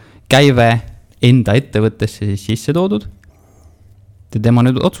käive enda ettevõttesse siis sisse toodud. Tema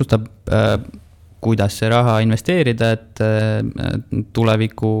nüüd otsustab, kuidas see raha investeerida, et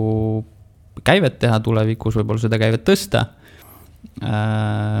tuleviku käivet teha, tulevikus võib-olla seda käivet tõsta.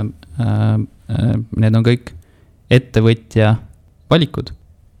 Need on kõik ettevõtja valikud.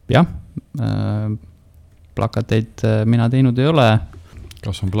 Jah, plakateid mina teinud ei ole.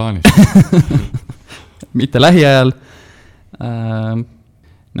 Kas on plaanis? Mitte lähiajal.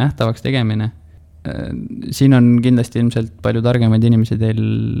 Nähtavaks tegemine. Siin on kindlasti ilmselt palju targemaid inimesi teil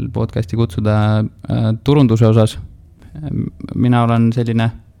podcasti kutsuda turunduse osas. Mina olen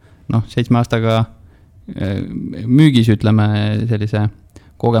selline 7 aastaga müügis, ütleme, sellise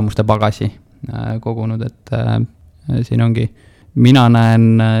kogemuste bagasi kogunud, et siin ongi, mina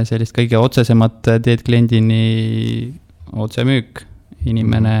näen sellist kõige otsesemat teed kliendini otsemüük.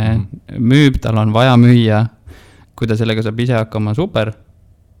 Inimene müüb, tal on vaja müüa, kui ta sellega saab ise hakkama, super.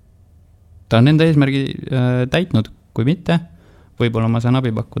 Ta on enda eesmärgi täitnud, kui mitte, võib-olla ma saan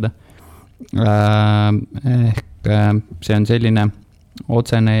abi pakkuda. Ehk see on selline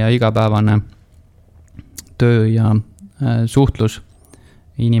otsene ja igapäevane töö ja suhtlus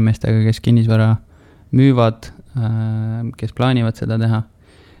inimestega, kes kinnisvara müüvad, kes plaanivad seda teha.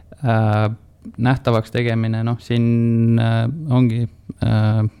 Nähtavaks tegemine, siin ongi,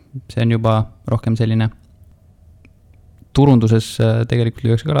 see on juba rohkem selline turunduses tegelikult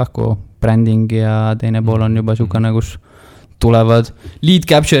lüüakse ka lahku branding ja teine pool on juba sukane, kus tulevad lead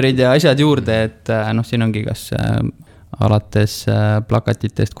capture'id ja asjad juurde, et siin ongi kas alates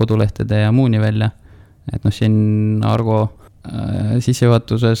plakatitest, kodulehtede ja muuni välja. Et siin Argo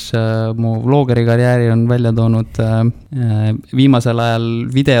sissejuhatuses mu vlogeri karjääri on välja toonud viimasel ajal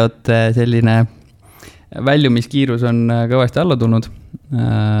videote selline väljumiskiirus on kõvasti alla tulnud.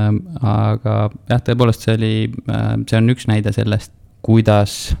 Aga jah, tõepoolest see on üks näide sellest,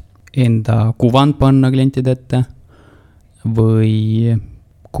 kuidas enda kuvand panna klientide ette või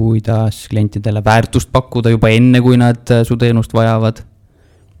kuidas klientidele väärtust pakkuda juba enne, kui nad su teenust vajavad.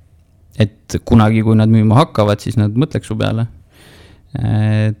 Et kunagi, kui nad müüma hakkavad, siis nad mõtleks su peale.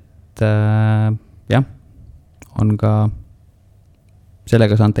 Et jah, on ka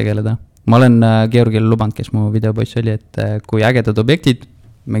sellega saanud tegeleda. ma olen Georgile lubanud, kes mu videopoiss oli, et kui ägedad objektid,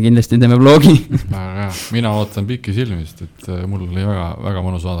 me kindlasti teeme vlogi. Mina ootan pikki silmist, et mul oli väga, väga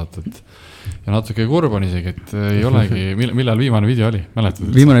mõnus vaadata, ja natuke kurb on isegi, et ei olegi, millal viimane video oli, mäletad?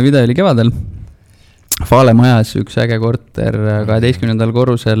 Viimane video oli kevadel. Faale majas üks äge korter 12.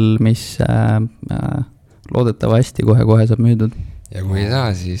 korrusel, mis loodetavasti kohe saab müüdud. Ja kui ei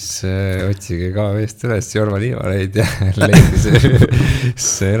saa, siis otsige ka veest üles Jorma Liivalaid ja leidke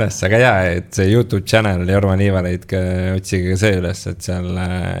see üles. Aga et see YouTube channel Jorma Liivalaid, otsige see üles, et seal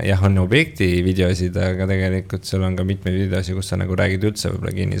on objekti videosid, aga tegelikult seal on ka mitmeid videosid, kus sa nagu räägid üldse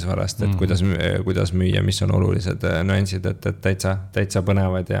võib-olla kinnisvarast, et kuidas müüa, mis on olulised nüansid, et täitsa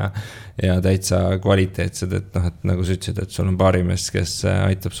põnevad ja täitsa kvaliteetsed, et nagu sa ütlesid, et sul on paarimees, kes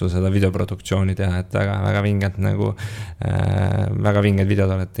aitab sul seda videoproduktsiooni teha, et väga vinged väga vinged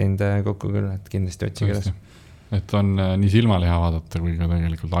videod oled teinud kokku küll, et kindlasti otsige üles. Et on nii silmale hea vaadata kui ka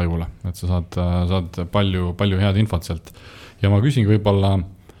tegelikult ajule, et sa saad palju head infot sealt. Ja ma küsin võib-olla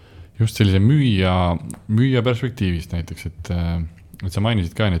just sellise müüja perspektiivist näiteks, et sa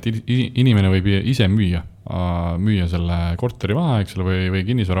mainisid ka, et inimene võib ise müüa selle korteri maha, eks ole, või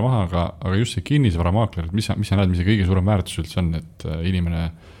kinnisvara maha, aga just see kinnisvaramaakler, mis sa näed, mis see kõige suurem väärtus üldse on, et inimene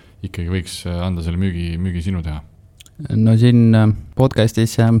ikkagi võiks anda selle müügi sinu teha? No siin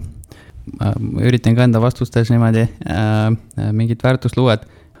podcastis üritan ka enda vastustes niimoodi mingit väärtust luua, et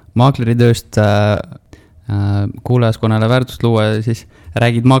maakleritööst kuulajaskonnale väärtust luua, siis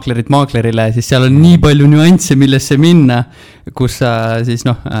räägid maaklerit maaklerile, siis seal on nii palju nüansse, millesse minna, kus sa siis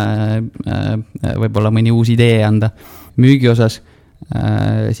võib-olla mõni uus idee anda müügi osas.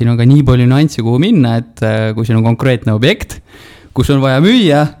 Siin on ka nii palju nüansse, kuhu minna, et kui siin on konkreetne objekt, kus on vaja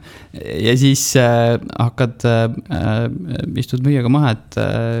müüa, ja siis hakkad, istud müüjaga maha, et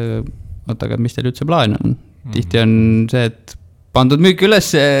aga mis teil üldse plaan on? Tihti on see, et pandud müük üles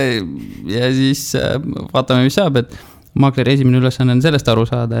ja siis vaatame, mis saab, et maakleri esimene ülesanne on sellest aru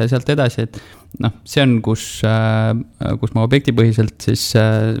saada ja sealt edasi, et see on, kus ma objektipõhiselt siis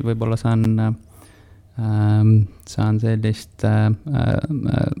võib-olla saan sellist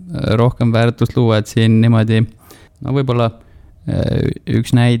rohkem väärtust luua, et siin niimoodi, võib-olla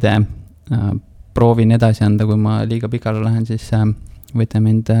üks näide, proovin edasi anda, kui ma liiga pikale lähen, siis võite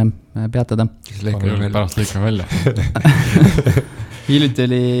mind peatada. Pärast lõikame välja. Hiljuti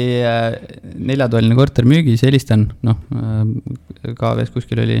oli 4-toaline korter müügis, helistan, KV-s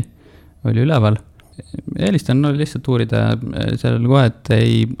kuskil oli üleval. Helistan, lihtsalt uurida sellel kohe, et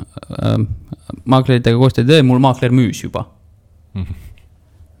ei maakleritega koostööd ei tee, mul maakler müüs juba.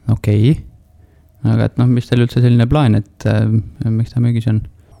 Okei. Aga et mis teil üldse selline plaan, et miks ta müügis on?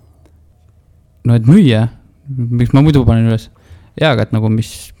 Et müüa, miks ma muidu panen üles? Ja, aga et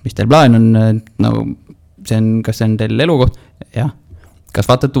mis teil plaan on, kas see on teil elukoht? Jah. Kas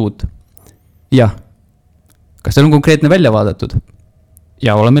vaatate uut? Jah. Kas teil on konkreetne välja vaadatud?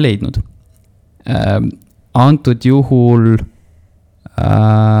 Ja, oleme leidnud. Antud juhul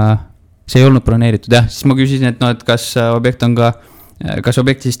see ei olnud broneeritud, jah. Siis ma küsisin, et kas objekt on ka kas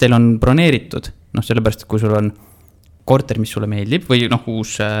objekt siis teil on broneeritud, sellepärast, et kui sul on korter, mis sulle meeldib, või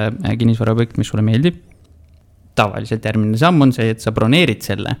uus kinnisvara objekt, mis sulle meeldib, tavaliselt järgmine samm on see, et sa broneerid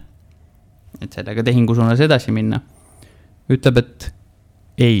selle, et sellega tehingu suunas edasi minna. Ütleb, et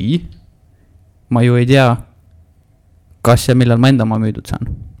ei, ma ju ei tea, kas ja millal ma enda oma müüdud saan.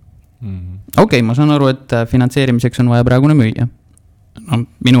 Okei, ma saan aru, et finantseerimiseks on vaja praegune müüa.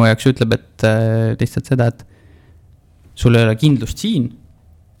 Minu jaoks ütleb, et lihtsalt seda, et sul ei ole kindlust siin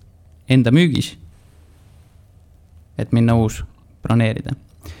enda müügis, et minna uus broneerida.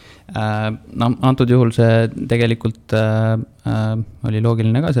 Antud juhul see tegelikult oli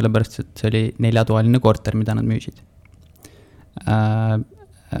loogiline ka, sellepärast, et see oli 4-toaline korter, mida nad müüsid.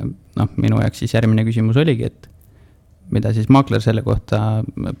 Minu jaoks siis järgmine küsimus oligi, et mida siis maakler selle kohta,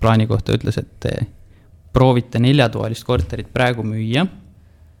 plaani kohta ütles, et proovite 4-toalist korterit praegu müüa,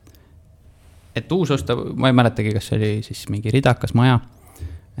 et uus osta, ma ei mäletagi, kas see oli siis mingi ridakas maja,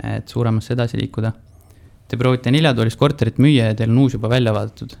 et suuremasse edasi liikuda. Te proovite 4-toalist korterit müüa ja teil on uus juba välja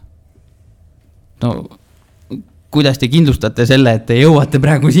vaadatud. Kuidas te kindlustate selle, et te jõuate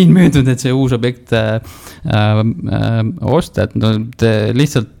praegu siin müüdud, et see uus objekt osta, et te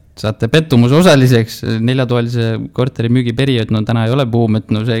lihtsalt saate pettumus osaliseks 4-toalise korteri müügi periood, täna ei ole buum, et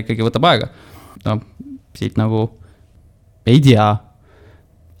see ikkagi võtab aega. Siit ei tea,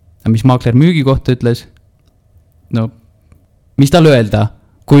 mis maakler müügi kohta ütles, mis tal öelda,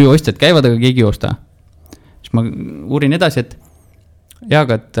 kui ostjad käivad, aga keegi osta. Siis ma uurin edasi, et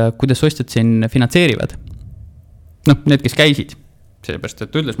kuidas ostjad siin finantseerivad. Need, kes käisid, sellepärast,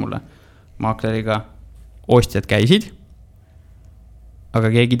 et ütles mulle, maakleriga ostjad käisid,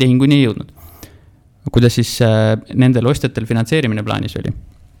 aga keegi tehinguni ei jõudnud. Kuidas siis nendel ostjatel finantseerimine plaanis oli?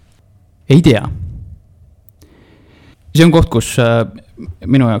 Ei tea. See on koht, kus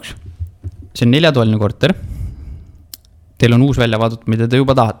minu jaoks, see on 4-toaline korter. Teil on uus välja vaadatud, mida te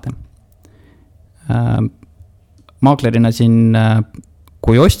juba tahate. Maaklerina siin,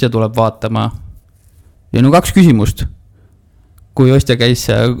 kui ostja tuleb vaatama, ja 2 küsimust. Kui ostja käis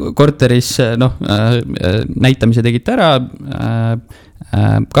korteris, näitamise tegite ära,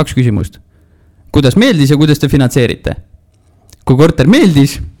 2 küsimust. Kuidas meeldis ja kuidas te finantseerite? Kui korter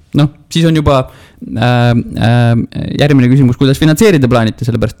meeldis, siis on juba järgmine küsimus, kuidas finantseerida plaanite,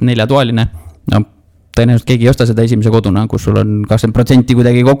 sellepärast 4-toaline. Tõenäoliselt keegi ei osta seda esimese koduna, kus sul on 20%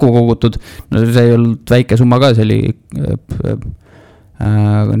 kuidagi kokku kogutud. See ei olnud väike summa ka, see oli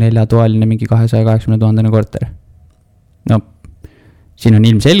 4-toaline mingi 280,000 korter. Siin on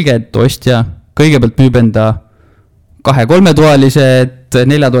ilmselge, et ostja kõigepealt müüb enda 2-3-toalise, et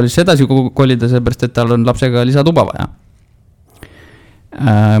 4-toalisesse edasi kolida, sellepärast, et tal on lapsega lisatuba vaja.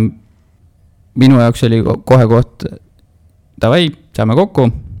 Minu jaoks oli kohe koht, davai, saame kokku,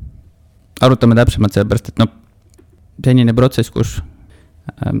 arutame täpsemalt sellepärast, et senine protsess, kus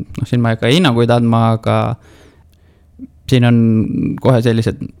siin ma ei hakka hinnanguid andma, aga siin on kohe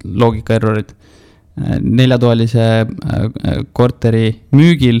sellised loogikaerrorid. 4-toalise korteri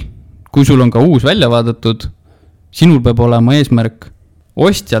müügil, kui sul on ka uus välja vaadatud, sinul peab olema eesmärk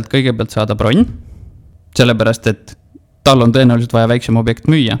ostjalt kõigepealt saada bronn, sellepärast, et tal on tõenäoliselt vaja väiksem objekt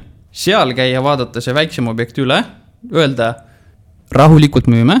müüa. Seal käia vaadata see väiksem objekt üle, öelda rahulikult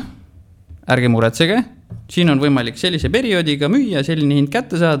müüme, ärge muretsege, siin on võimalik sellise perioodiga müüa, selline hind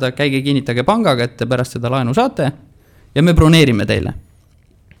kätte saada, käige kinnitage pangaga, et te pärast seda laenu saate ja me broneerime teile.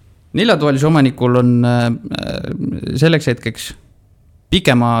 4-toalise omanikul on selleks hetkeks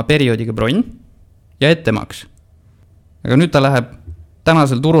pikema perioodiga bronn ja ettemaks. Aga nüüd ta läheb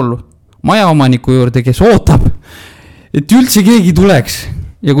tänasel turul majaomaniku juurde, kes ootab, et üldse keegi tuleks.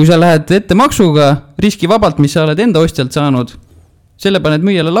 Ja kui sa lähed ettemaksuga riskivabalt, mis sa oled enda ostjalt saanud, selle paned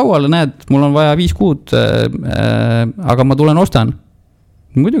müüjale lauale, näed, mul on vaja 5 kuud, aga ma tulen ostan.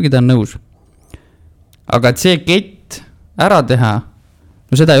 Muidugi ta on nõus. Aga et see kett ära teha,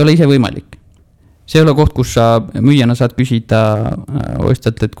 seda ei ole ise võimalik. See ei ole koht, kus sa müüjana saad küsida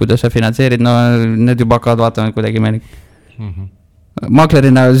ostjalt, et kuidas sa finantseerid, need juba hakkavad vaatama kuidagi meil.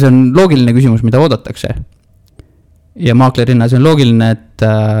 Maaklerina see on loogiline küsimus, mida oodatakse. Ja maaklerina see on loogiline, et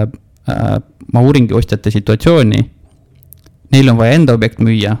ma uuringi ostjate situatsiooni. Neil on vaja enda objekt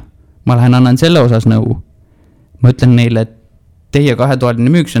müüa. Ma lähen annan selle osas nõu. Ma ütlen neile, et teie 2-toaline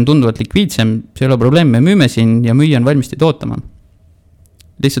müük, see on tunduvalt likviidsem, see ei ole probleem, me müüme siin ja müüja on valmis teid ootama.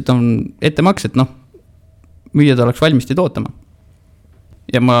 Lihtsalt on ettemaks, et müüjad oleks valmis teid ootama.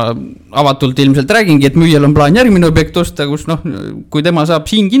 Ja ma avatult ilmselt räägingi, et müüjal on plaan järgmine objekt osta, kus kui tema saab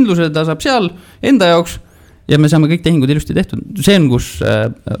siin kindluse, ta saab seal enda jaoks ja me saame kõik tehingud ilusti tehtud. See on, kus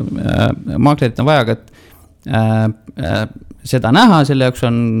maaklerit on vaja, et seda näha, selle jaoks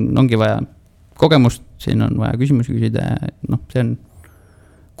ongi vaja kogemust, siin on vaja küsimusi küsida, see on,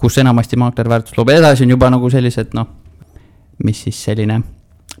 kus enamasti maakler väärtus loob. Edasi on juba sellised, mis siis selline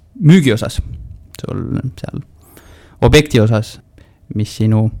müügi osas, sul seal objekti osas, mis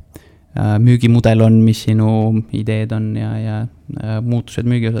sinu müügimudel on, mis sinu ideed on ja muutused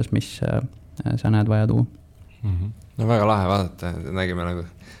müügi osas, mis sa näed vaja tuua. No väga lahe vaadata, nägime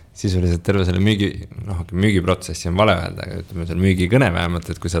sisuliselt terve selle müügiprotsessi on vale öelda, aga ütleme seal müügikõne vähemalt,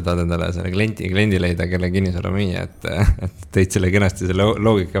 et kui sa tahad endale selle kliendi leida, kelle kinnisvara müüa, et teid selle kenasti selle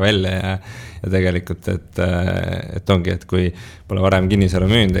loogika välja ja tegelikult, et ongi, et kui pole varem kinnisvara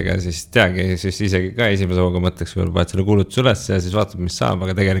müündega, siis teagi, siis isegi ka esimese hooga mõtleks võib-olla paned selle kuulutus üles ja siis vaatab, mis saab,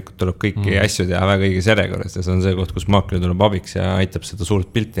 aga tegelikult tuleb kõiki asju teha väga õiges järjekorras ja see on see koht, kus maakler tuleb abiks ja aitab seda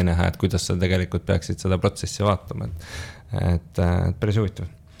suurt pilti näha, et kuidas sa tegelikult peaksid seda protsessi vaatama, et päris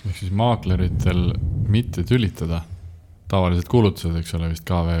huvitav. Ehk siis maakleritel mitte tülitada tavaliselt kuulutused, eks ole, vist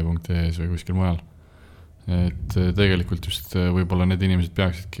kv.es või kuskil mujal. Et tegelikult just võib-olla need inimesed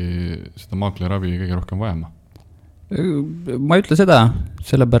peaksidki seda maaklerabi kõige rohkem vajama. Ma ei ütle seda,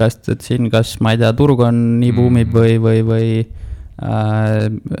 sellepärast, et siin kas, ma ei tea, turg on nii buumib või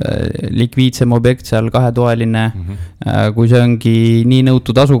likviidsem objekt seal 2-toaline, kui see ongi nii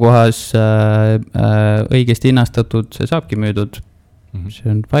nõutud asukohas õigesti hinnastatud, see saabki müüdud. See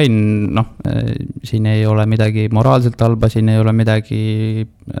on fine, siin ei ole midagi moraalselt halba, siin ei ole midagi,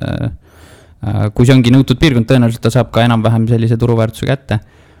 kui see ongi nõutud piirkond, tõenäoliselt ta saab ka enam-vähem sellise turuväärtuse kätte.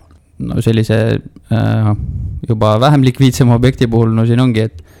 Sellise juba vähem likviidsema objekti puhul, siin ongi,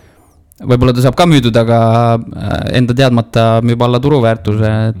 et võib-olla ta saab ka müüdud, aga enda teadmata müüb alla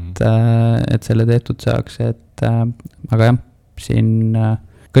turuväärtuse, et selle tehtud saaks, aga jah, siin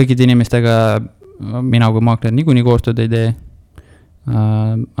kõikide inimestega mina kui maakler niikuinii koostööd ei tee.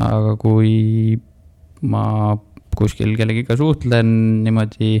 Aga kui ma kuskil kellegiga suhtlen,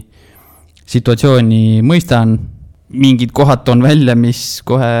 niimoodi situatsiooni mõistan, mingid kohad on välja, mis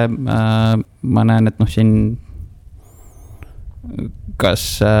kohe ma näen, et siin kas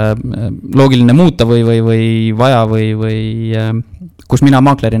loogiline muuta või vaja või kus mina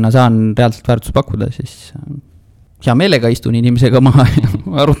maaklerina saan reaalselt väärtust pakkuda, siis hea meelega istun inimesega maha ja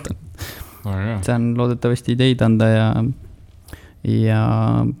arutan. Saan loodetavasti ideid anda ja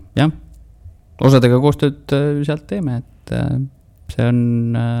jah, osadega koostööd sealt teeme, et see on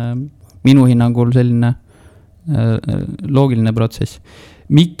minu hinnangul selline loogiline protsess.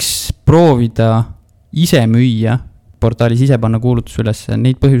 Miks proovida ise müüa, portaalis ise panna kuulutus üles,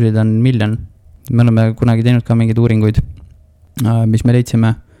 neid põhjuseid on miljon. Me oleme kunagi teinud ka mingeid uuringuid, mis me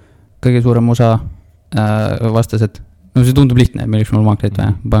leidsime kõige suurem osa vastas, et no see tundub lihtne, milleks mul maakleid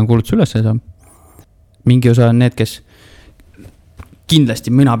vaja, panen kuulutus üles ja saab. Mingi osa on need, kes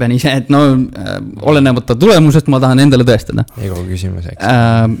kindlasti mina pean ise, et olenemata tulemusest ma tahan endale tõestada. Ego küsimus, eks.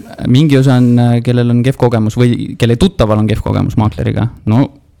 Mingi osa on, kellel on kehv kogemus või kelle tuttaval on kehv kogemus maakleriga.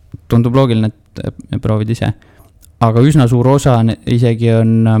 No tundub loogiline, et proovid ise. Aga üsna suur osa isegi on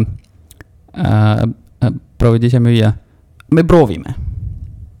proovid ise müüa. Me proovime.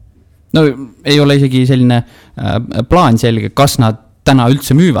 No ei ole isegi selline plaan selge, kas nad täna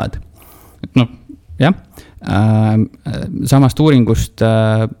üldse müüvad. Jah. Samast uuringust,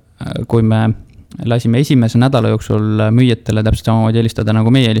 kui me lasime esimese nädala jooksul müüjatele täpselt samamoodi helistada,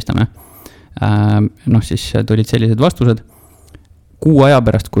 nagu meie helistame, siis tulid sellised vastused. 6 aja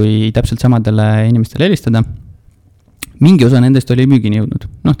pärast, kui täpselt samadele inimestele helistada, mingi osa nendest oli müügini jõudnud.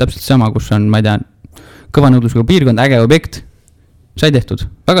 Täpselt sama, kus on, ma ei tea, kõva nõudlusega piirkond, äge objekt, sai tehtud.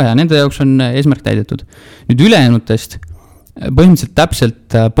 Väga hea, nende jaoks on eesmärk täidetud. Nüüd ülejäänutest, põhimõtteliselt täpselt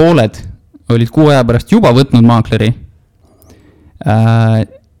pooled olid 6 aja pärast juba võtnud maakleri.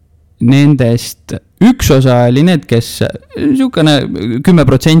 Nendest üks osa oli need, kes,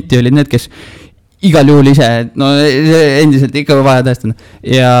 10% olid need, kes igal juhul ise, endiselt ikka vaja tõestada.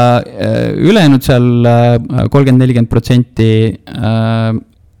 Ja ülejäänud seal 30-40%,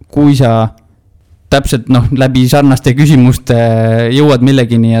 kui sa täpselt läbi sarnaste küsimuste jõuad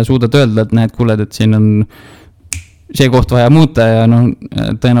millegini ja suudad öelda, et näed, kuuled, et siin on see koht vaja muuta ja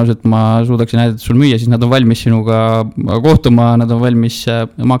tõenäoliselt ma suudaksin näidata sul müüa, siis nad on valmis sinuga kohtuma, nad on valmis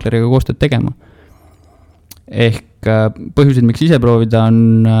maakleriga koostööd tegema. Ehk põhjused, miks ise proovida,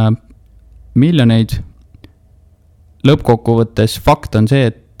 on miljoneid. Lõppkokkuvõttes fakt on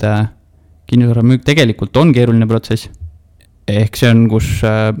see, et kinnisvara müük tegelikult on keeruline protsess. Ehk see on, kus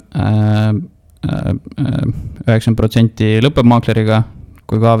 90% lõpeb maakleriga,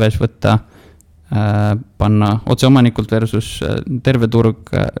 kui KV-s võtta, panna otse omanikult versus terve turg,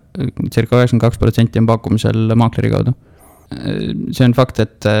 circa 92% on pakkumisel maakleri kaudu. See on fakt,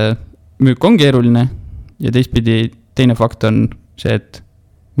 et müük on keeruline ja teistpidi teine fakt on see, et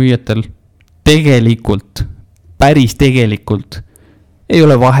müüjatel tegelikult, päris tegelikult ei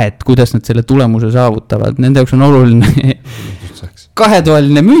ole vahet, kuidas nad selle tulemuse saavutavad. Nende jaoks on oluline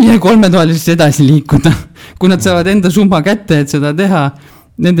kahetoaline müüja 3-toalisest edasi liikuda. Kui nad saavad enda summa kätte, et seda teha,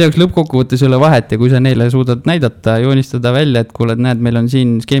 nende jaoks lõppkokkuvõttes ei ole vahet ja kui sa neile suudad näidata, joonistada välja, et kuule, näed, meil on siin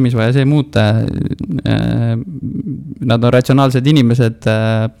skeemis vaja see muuta, nad on ratsionaalsed inimesed,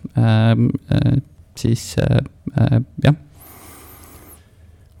 siis jah.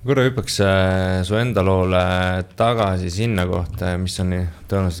 Korra hüppaks su enda loole tagasi sinna kohta, mis on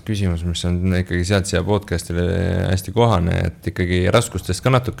tõenäoliselt küsimus, mis on ikkagi sealt siia podcastile hästi kohane, et ikkagi raskustest ka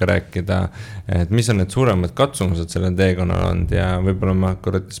natuke rääkida, et mis on need suuremad katsumused selle teekonnal olnud ja võib-olla ma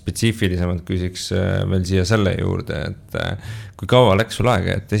korra spetsiifilisemalt küsiks veel siia selle juurde, et kui kaua läks sul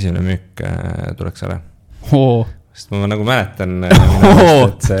aega, et esimene müük tuleks ära? Sest ma nagu mäletan,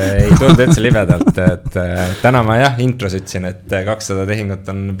 et see ei tulnud üldse libedalt, et täna ma intros ütlesin, et 200 tehingut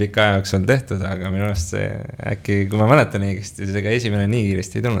on pika aja jooksul tehtud, aga minu arust see äkki, kui ma mäletan õigesti, siis ega esimene nii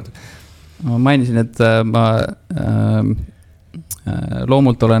kiiresti ei tulnud. Ma mainisin, et ma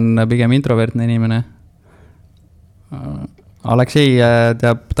loomult olen pigem introvertne inimene. Aleksei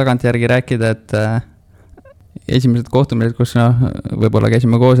teab tagantjärgi rääkida, et esimesed kohtumised, kus võib-olla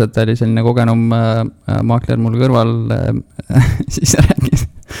käisime koos, et ta oli selline kogenum maakler mul kõrval, siis rääkis.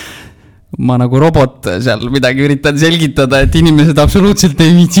 Ma nagu robot seal midagi üritan selgitada, et inimesed absoluutselt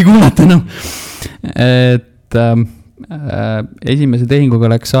ei viitsi kuulata. Et esimese tehinguga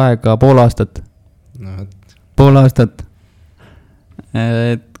läks aega pool aastat. Pool aastat.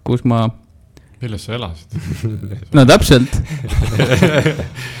 Et kus ma... Milles sa elasid? No täpselt.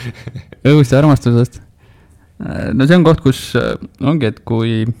 Õhust ja armastusest. no see on koht, kus ongi, et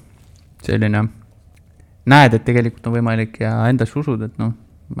kui selline näed, et tegelikult on võimalik ja endasse usud, et noh,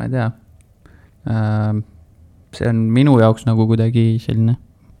 ma ei tea, see on minu jaoks nagu kuidagi selline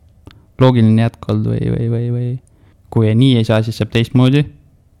loogiline jätkald või kui nii ei saa, siis saab teistmoodi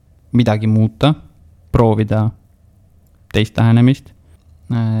midagi muuta, proovida teist lähenemist,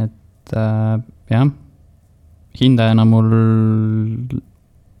 et jah, hindajana mul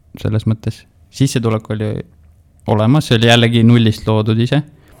selles mõttes sissetulek oli olemas, see oli jällegi nullist loodud ise,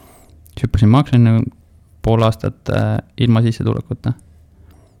 hüppasin maaklerina pool aastat ilma sissetulekuta.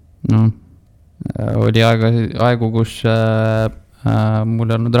 No, oli aegu, kus mul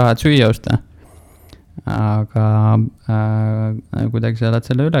ei olnud raha, et süüa osta, aga kuidagi sa elad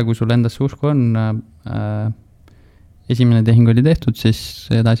selle üle, kui sul endasse usku on, esimene tehing oli tehtud, siis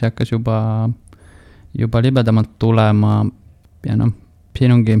edasi hakkas juba libedamalt tulema ja noh,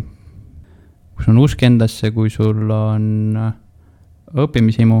 siin ongi, kui sul on usk endasse, kui sul on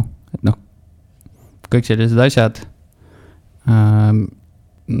õppimishimu, et noh, kõik sellised asjad,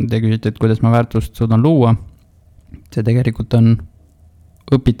 te küsite, et kuidas ma väärtust suudan luua, see tegelikult on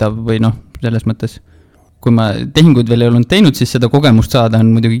õpitav või noh, selles mõttes, kui ma tehinguid veel ei olnud teinud, siis seda kogemust saada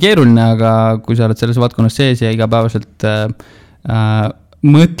on muidugi keeruline, aga kui sa oled selles valdkonnas sees ja igapäevaselt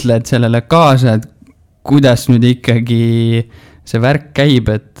mõtled sellele kaasa, et kuidas nüüd ikkagi see värk käib,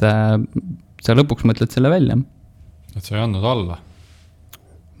 et sa lõpuks mõtled selle välja. Et sa ei andnud alla?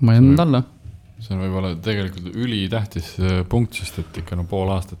 Ma ei andnud alla. See on võib-olla tegelikult ülitähtis punkt, sest et ikka no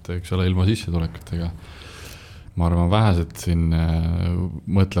pool aastat, eks ole, ilma sissetulekutega. Ma arvan, vähesed siin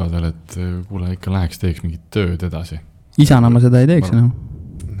mõtlevad veel, et kuule, ikka läheks teeks mingit tööd edasi. Isana ma seda ei teeks.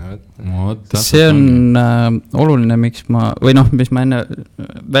 See on oluline, miks ma, või noh, mis ma enne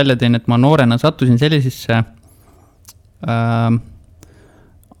välja teen, et ma noorena sattusin sellisesse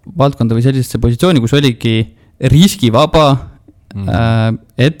valdkonda või sellisesse positsiooni, kus oligi riskivaba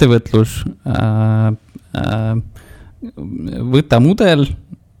ettevõtlus, võta mudel,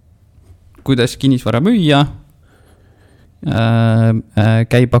 kuidas kinnisvara müüa,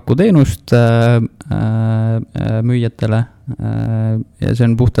 käi paku teenust müüjatele ja see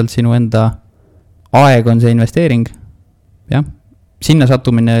on puhtalt sinu enda aeg on see investeering. jah, sinna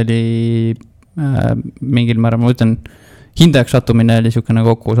sattumine oli mingil määral, ma ütlen, hindajaks sattumine oli niisugune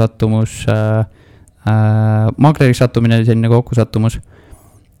kokkusattumus, maakleriks sattumine oli selline kokkusattumus,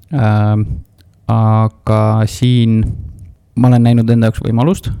 aga siin ma olen näinud enda jaoks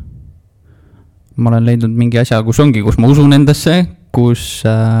võimalust, ma olen leidnud mingi asja, kus ongi, kus ma usun endasse, kus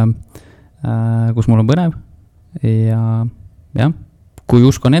mul on põnev ja jah, kui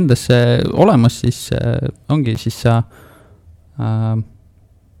usk on endasse olemas, siis ongi, siis sa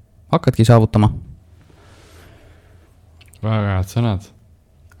hakkadki saavutama. Väga head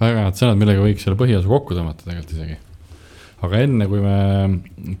sõnad, millega võiks selle põhiosa kokku tõmmata tegelikult isegi. Aga enne, kui me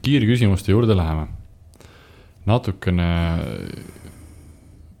kiirküsimuste juurde läheme, natukene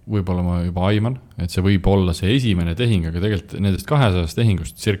võib-olla ma juba aiman, et see võib olla see esimene tehing, aga tegelikult nendest 200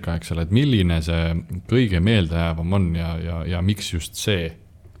 tehingust circa, eks ole, et milline see kõige meeldejäävam on ja miks just see?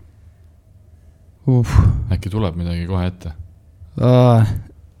 Äkki tuleb midagi kohe ette?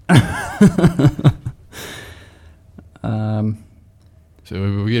 See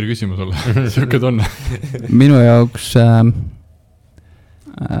võib juba kiirküsimus olla, siuke tunne. Minu jaoks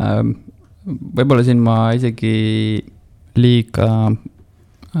võib-olla siin ma isegi liiga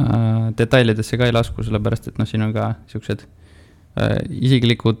detailidesse ka ei lasku, sellepärast, et noh, siin on ka siuksed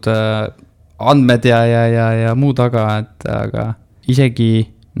isiklikud andmed ja muu taga, et aga isegi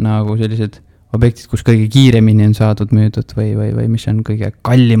nagu sellised objektid, kus kõige kiiremini on saadud müüdud või mis on kõige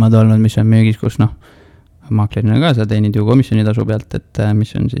kallimad olnud, mis on müügis, kus noh, maaklerina ka sa teenid ju komisjoni tasu pealt, et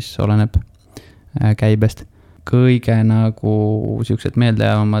mis on siis oleneb käibest. Kõige nagu siuksed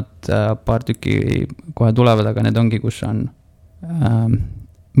meeldejäävamad paar tükki kohe tulevad, aga need ongi, kus on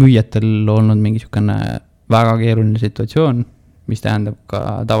müüjatel olnud mingi siukene väga keeruline situatsioon, mis tähendab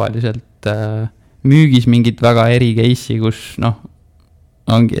ka tavaliselt müügis mingit väga eri case'i, kus noh,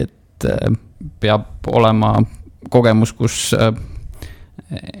 ongi, et peab olema kogemus, kus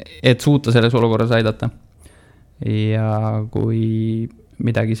et suuta selles olukorras aidata. Ja kui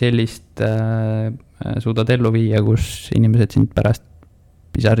midagi sellist suudad ellu viia, kus inimesed sind pärast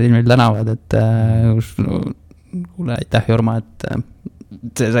pisarsilmil tänavad, et kuule, aitäh Jorma, et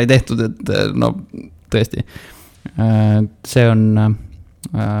see sai tehtud, et no tõesti, see on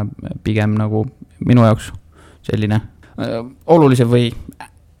pigem nagu minu jaoks selline olulisem või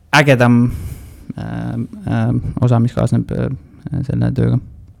ägedam osa, mis kaasneb selle tööga.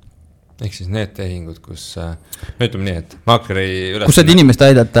 Ehk siis need tehingud, kus, ütleme nii, et maakleri ülesanne... Kus saad inimest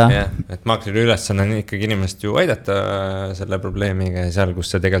aidata? Jah, et maakleri ülesanne on ikkagi inimest ju aidata selle probleemiga ja seal,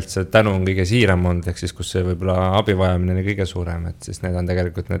 kus see tegelikult see tänu on kõige siiram olnud, ehk siis kus see võib-olla abivajamine on kõige suurem, et siis need on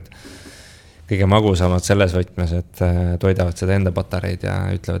tegelikult need kõige magusamad selles võtmes, et toidavad seda enda patareid ja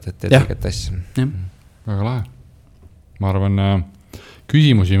ütlevad, et teed õiget asja. Väga lahe. Ma arvan,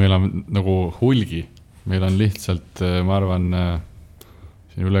 küsimusi meil on nagu hulgi. Meil on lihtsalt, ma arvan,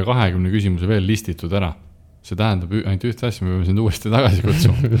 siin üle 20 küsimuse veel listitud ära. See tähendab ainult ühte asja, me peame sind uuesti tagasi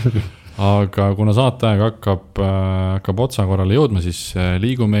kutsuma. Aga kuna saateaeg hakkab otsa korrale jõudma, siis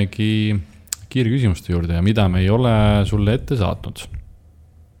liigumegi kiirküsimuste juurde ja mida me ei ole sulle ette saatnud.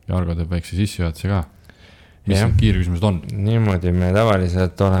 Ja Argo teeb väikse sissejuhatuse ka. Mis need kiirküsimused on? Niimoodi me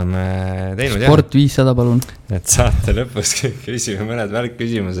tavaliselt oleme teinud. Sport 500 palun. Et saate lõpus küsime mõned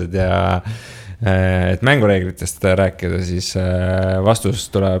välkküsimused ja et mängureeglitest rääkida, siis vastus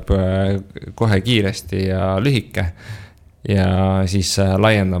tuleb kohe kiiresti ja lühike ja siis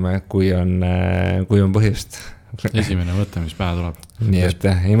laiendame, kui on põhjust. Esimene mõte, mis pähe tuleb. Nii et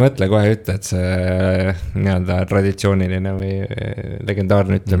ei mõtle kohe ütle, et see nii-öelda traditsiooniline või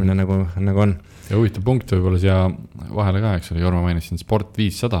legendaarne ütlemine nagu on. Ja huvitav punkt võib-olla siia vahele ka, eks ole, Jorma mainis siin Sport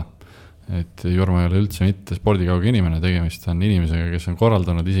 500, et Jorma ei ole üldse mitte spordikauge inimene, tegemist on inimesega, kes on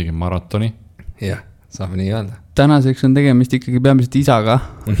korraldanud isegi maratoni. Jah, saab nii öelda. Tänaseks on tegemist ikkagi peamiselt isaga.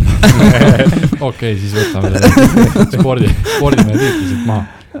 Okei, siis võtame spordimehe tiitliselt maha.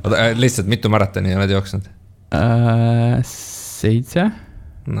 Lihtsalt mitu maratoni oled jooksnud? 7.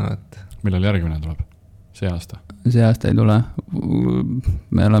 No, et. Millal järgmine tuleb? See aasta? See aasta ei tule.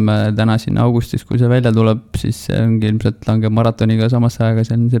 Me oleme täna siin augustis, kui see välja tuleb, siis see ongi ilmselt langeb maratoniga samasse aega,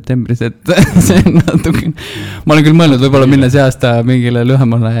 see on septembris, et see on natuke. Ma olen küll mõelnud võib-olla minna see aasta mingile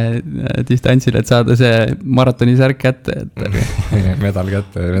lühemale distantsile, et saada see maratoni särk kätte. Medal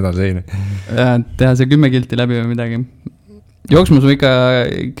kätte, medal seina. Teha see 10 kilti läbi või midagi. Jooksmas ma ikka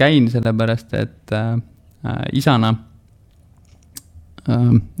käin sellepärast, et isana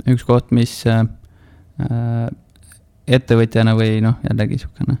üks koht, mis ettevõtjana või jällegi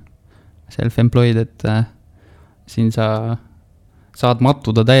sukene self-employed, et siin sa saad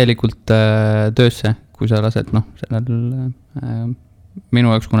mattuda täielikult töösse, kui sa lased, sellel minu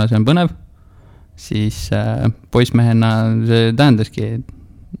jaoks, kuna see on põnev, siis poissmehena see tähendaski,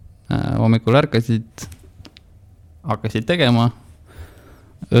 hommikul ärkasid, hakkasid tegema,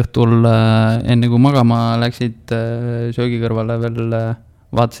 õhtul enne kui magama läksid söögi kõrvale veel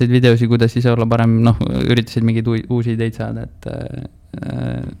vaatasid videosi, kuidas ise olla parem, üritasid mingeid uusi ideid saada, et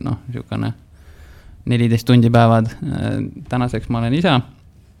niisugune 14 tundi päevad. Tänaseks ma olen isa.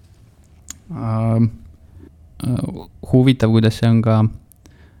 Huvitav, kuidas see on ka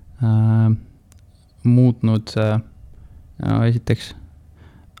muutnud. Esiteks,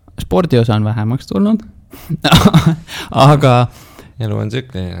 spordiosa on vähemaks tulnud, aga elu on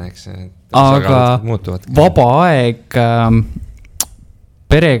tsükliline, eks. Aga vaba aeg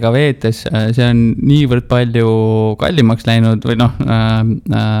perega veetes, see on niivõrd palju kallimaks läinud või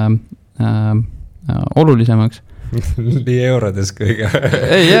olulisemaks. Nii eurodes kõige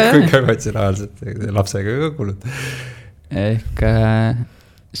emotsionaalselt lapsega ka kulud. Ehk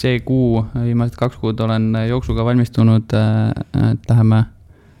see kuu, viimased 2 kuud olen jooksuga valmistunud, et läheme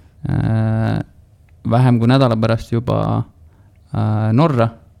vähem kui nädala pärast juba Norra.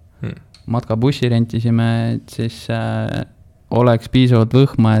 Matkabussi rentisime, et siis oleks piisavalt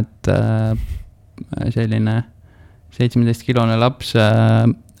võhma, et selline 17-kilone laps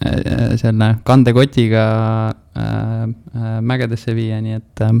selle kandekotiga mägedesse viia, nii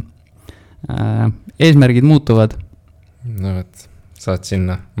et eesmärgid muutuvad. No, et saad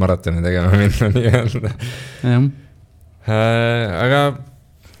sinna maratoni tegema minna nii-öelda. Aga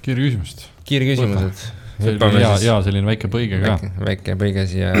kiirküsimused. Ja selline väike põige ka. Väike põige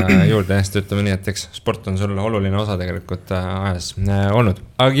siia juurde, hästi ütleme nii, et eks sport on sulle oluline osa tegelikult ajas olnud.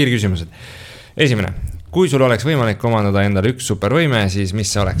 Aga kiirküsimused. Esimene, kui sul oleks võimalik omandada endale üks supervõime, siis mis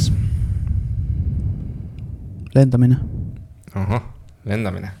see oleks? Lendamine. Aha,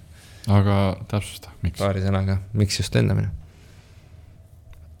 lendamine. Aga täpsusta, miks? Paari sõnaga, miks just lendamine?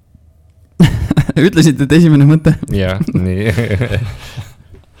 Ütlesid, et esimene mõte? Jah, nii.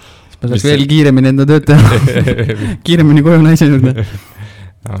 Ma saaks veel kiiremini enda tööd teha. Kiiremini koju naise juurde.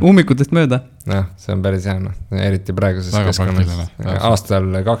 Ummikutest mööda. See on päris hea, eriti praeguses keskkonnas. Aastal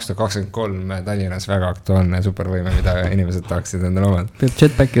 2023 Tallinnas väga aktuaalne supervõime, mida inimesed tahaksid endale omada. Peab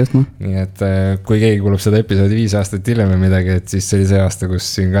jetpacki ostma. Nii et kui keegi kuulub seda episoodi 5 aastat hiljem või midagi, et siis see oli see aasta, kus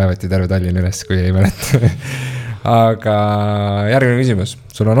siin kaevati terve Tallinn üles, kui ei mäleta. Aga järgmine küsimus.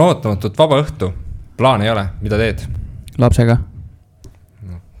 Sul on ootamatult vaba õhtu. Plaan ei ole. Mida teed? Lapsega.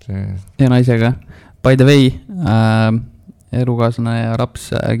 ja naisega. By the way, elukaaslane ja laps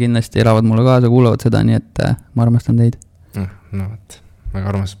kindlasti elavad mulle kaasa, kuulavad seda, nii et ma armastan teid. No võt,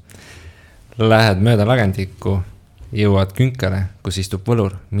 väga armas. Lähed mööda lagendikku, jõuad künkale, kus istub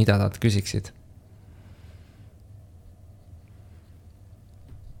võlur, mida taad küsiksid?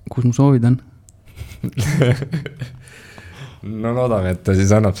 Kus mu soovid on? No loodame, et ta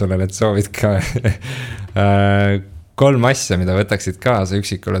siis annab sulle need soovid ka. 3 asja, mida võtaksid kaasa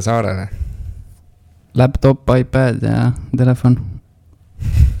üksikule saarele. Laptop, iPad ja telefon.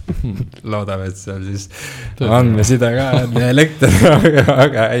 Loodame, et seal siis andmeside ka, elekter,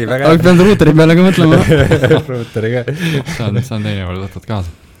 aga ei, väga... Oleks peanud ruuteri peale ka mõtlema. Ruuteri ka. See on teine pool, võtad kaasa.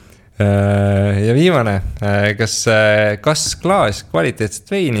 Ja viimane, kas klaas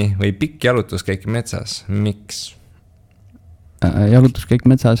kvaliteetset veini või pikk jalutuskäik metsas? Miks? Jalutuskäik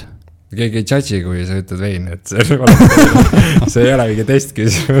metsas. Keegi ei judge'i, kui sa ütled vein, et see ei ole mingi test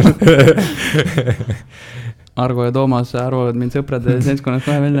küsimus. Argo ja Thomas arvavad mind sõprade seltskonnas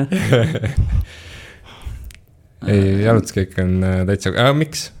kohe välja. Ei, jalutuskäik on täitsa...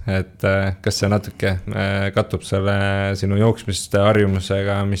 Miks? Et kas see natuke kattub selle sinu jooksmiste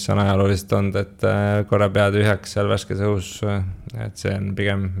harjumusega, mis on ajalooliselt olnud, et korra pead üheks seal värskes õhus, et see on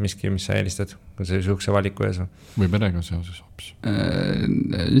pigem miski, mis sa eelistad, kui see suhkse valiku ees on? Või perega seoses hoopis?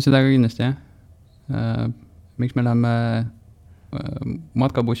 Seda ka kindlasti, jah. Miks me läheme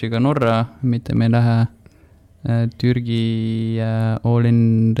matkabussiga Norra, mitte me ei lähe Türgi all-in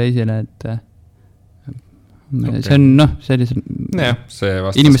reisile, et see on, sellised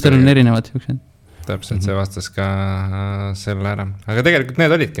inimestel on erinevad siuksed. Täpselt, see vastas ka selle ära. Aga tegelikult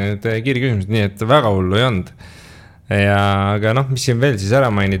need olidki nüüd kiiri küsimused, nii et väga hullu ei olnud. Aga mis siin veel siis ära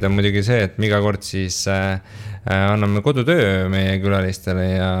mainida, muidugi see, et iga kord siis anname kodutöö meie külalistele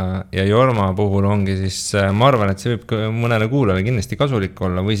ja Jorma puhul ongi siis, ma arvan, et see võib mõnele kuulale kindlasti kasulik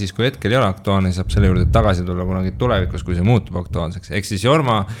olla või siis kui hetkel ei ole aktuaalne, saab selle juurde tagasi tulla kunagi tulevikus, kui see muutub aktuaalseks. Ehk siis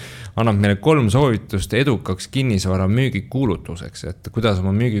Jorma annab meile 3 soovitust edukaks kinnisvara müügikuulutuseks, et kuidas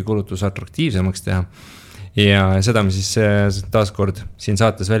oma müügikuulutus atraktiivsemaks teha. Ja seda me siis taaskord siin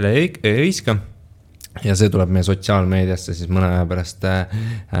saates välja ei hõiska. Ja see tuleb meie sotsiaalmeediasse siis mõne aja pärast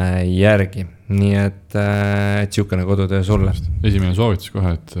järgi. Nii et siukene kodutöö sulle. Esimene soovitus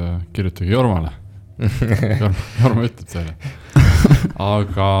kohe, et kirjutage Jormale. Jorma ütleb teile.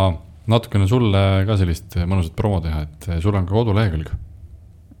 Aga natukene sulle ka sellist mõnusat promo teha, et sul on ka kodulehekülg.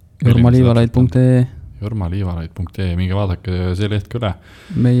 jormaliivalaid.ee jormaliivalaid.ee, minge vaadake see leht üle.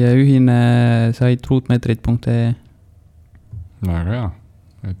 Meie ühine sait ruutmeetrid.ee. Väga hea.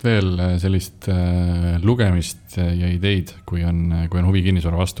 Et veel sellist lugemist ja ideid, kui on huvi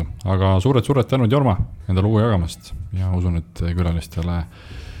kinnisvara vastu. Aga suured tänud Jorma enda lugu jagamast ja usun, et külalistele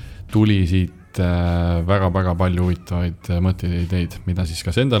tuli siit väga palju huvitavaid mõtteid ja ideid, mida siis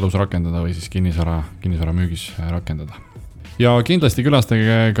kas enda elus rakendada või siis kinnisvara müügis rakendada. Ja kindlasti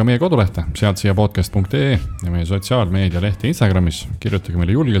külastage ka meie kodulehte, sealt siia podcast.ee ja meie sotsiaalmeedia lehte Instagramis. Kirjutage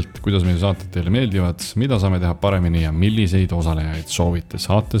meile julgelt, kuidas meie saated teile meeldivad, mida saame teha paremini ja milliseid osalejaid soovite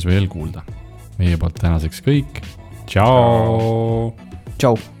saates veel kuulda. Meie poolt tänaseks kõik. Ciao!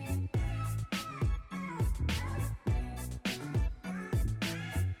 Ciao!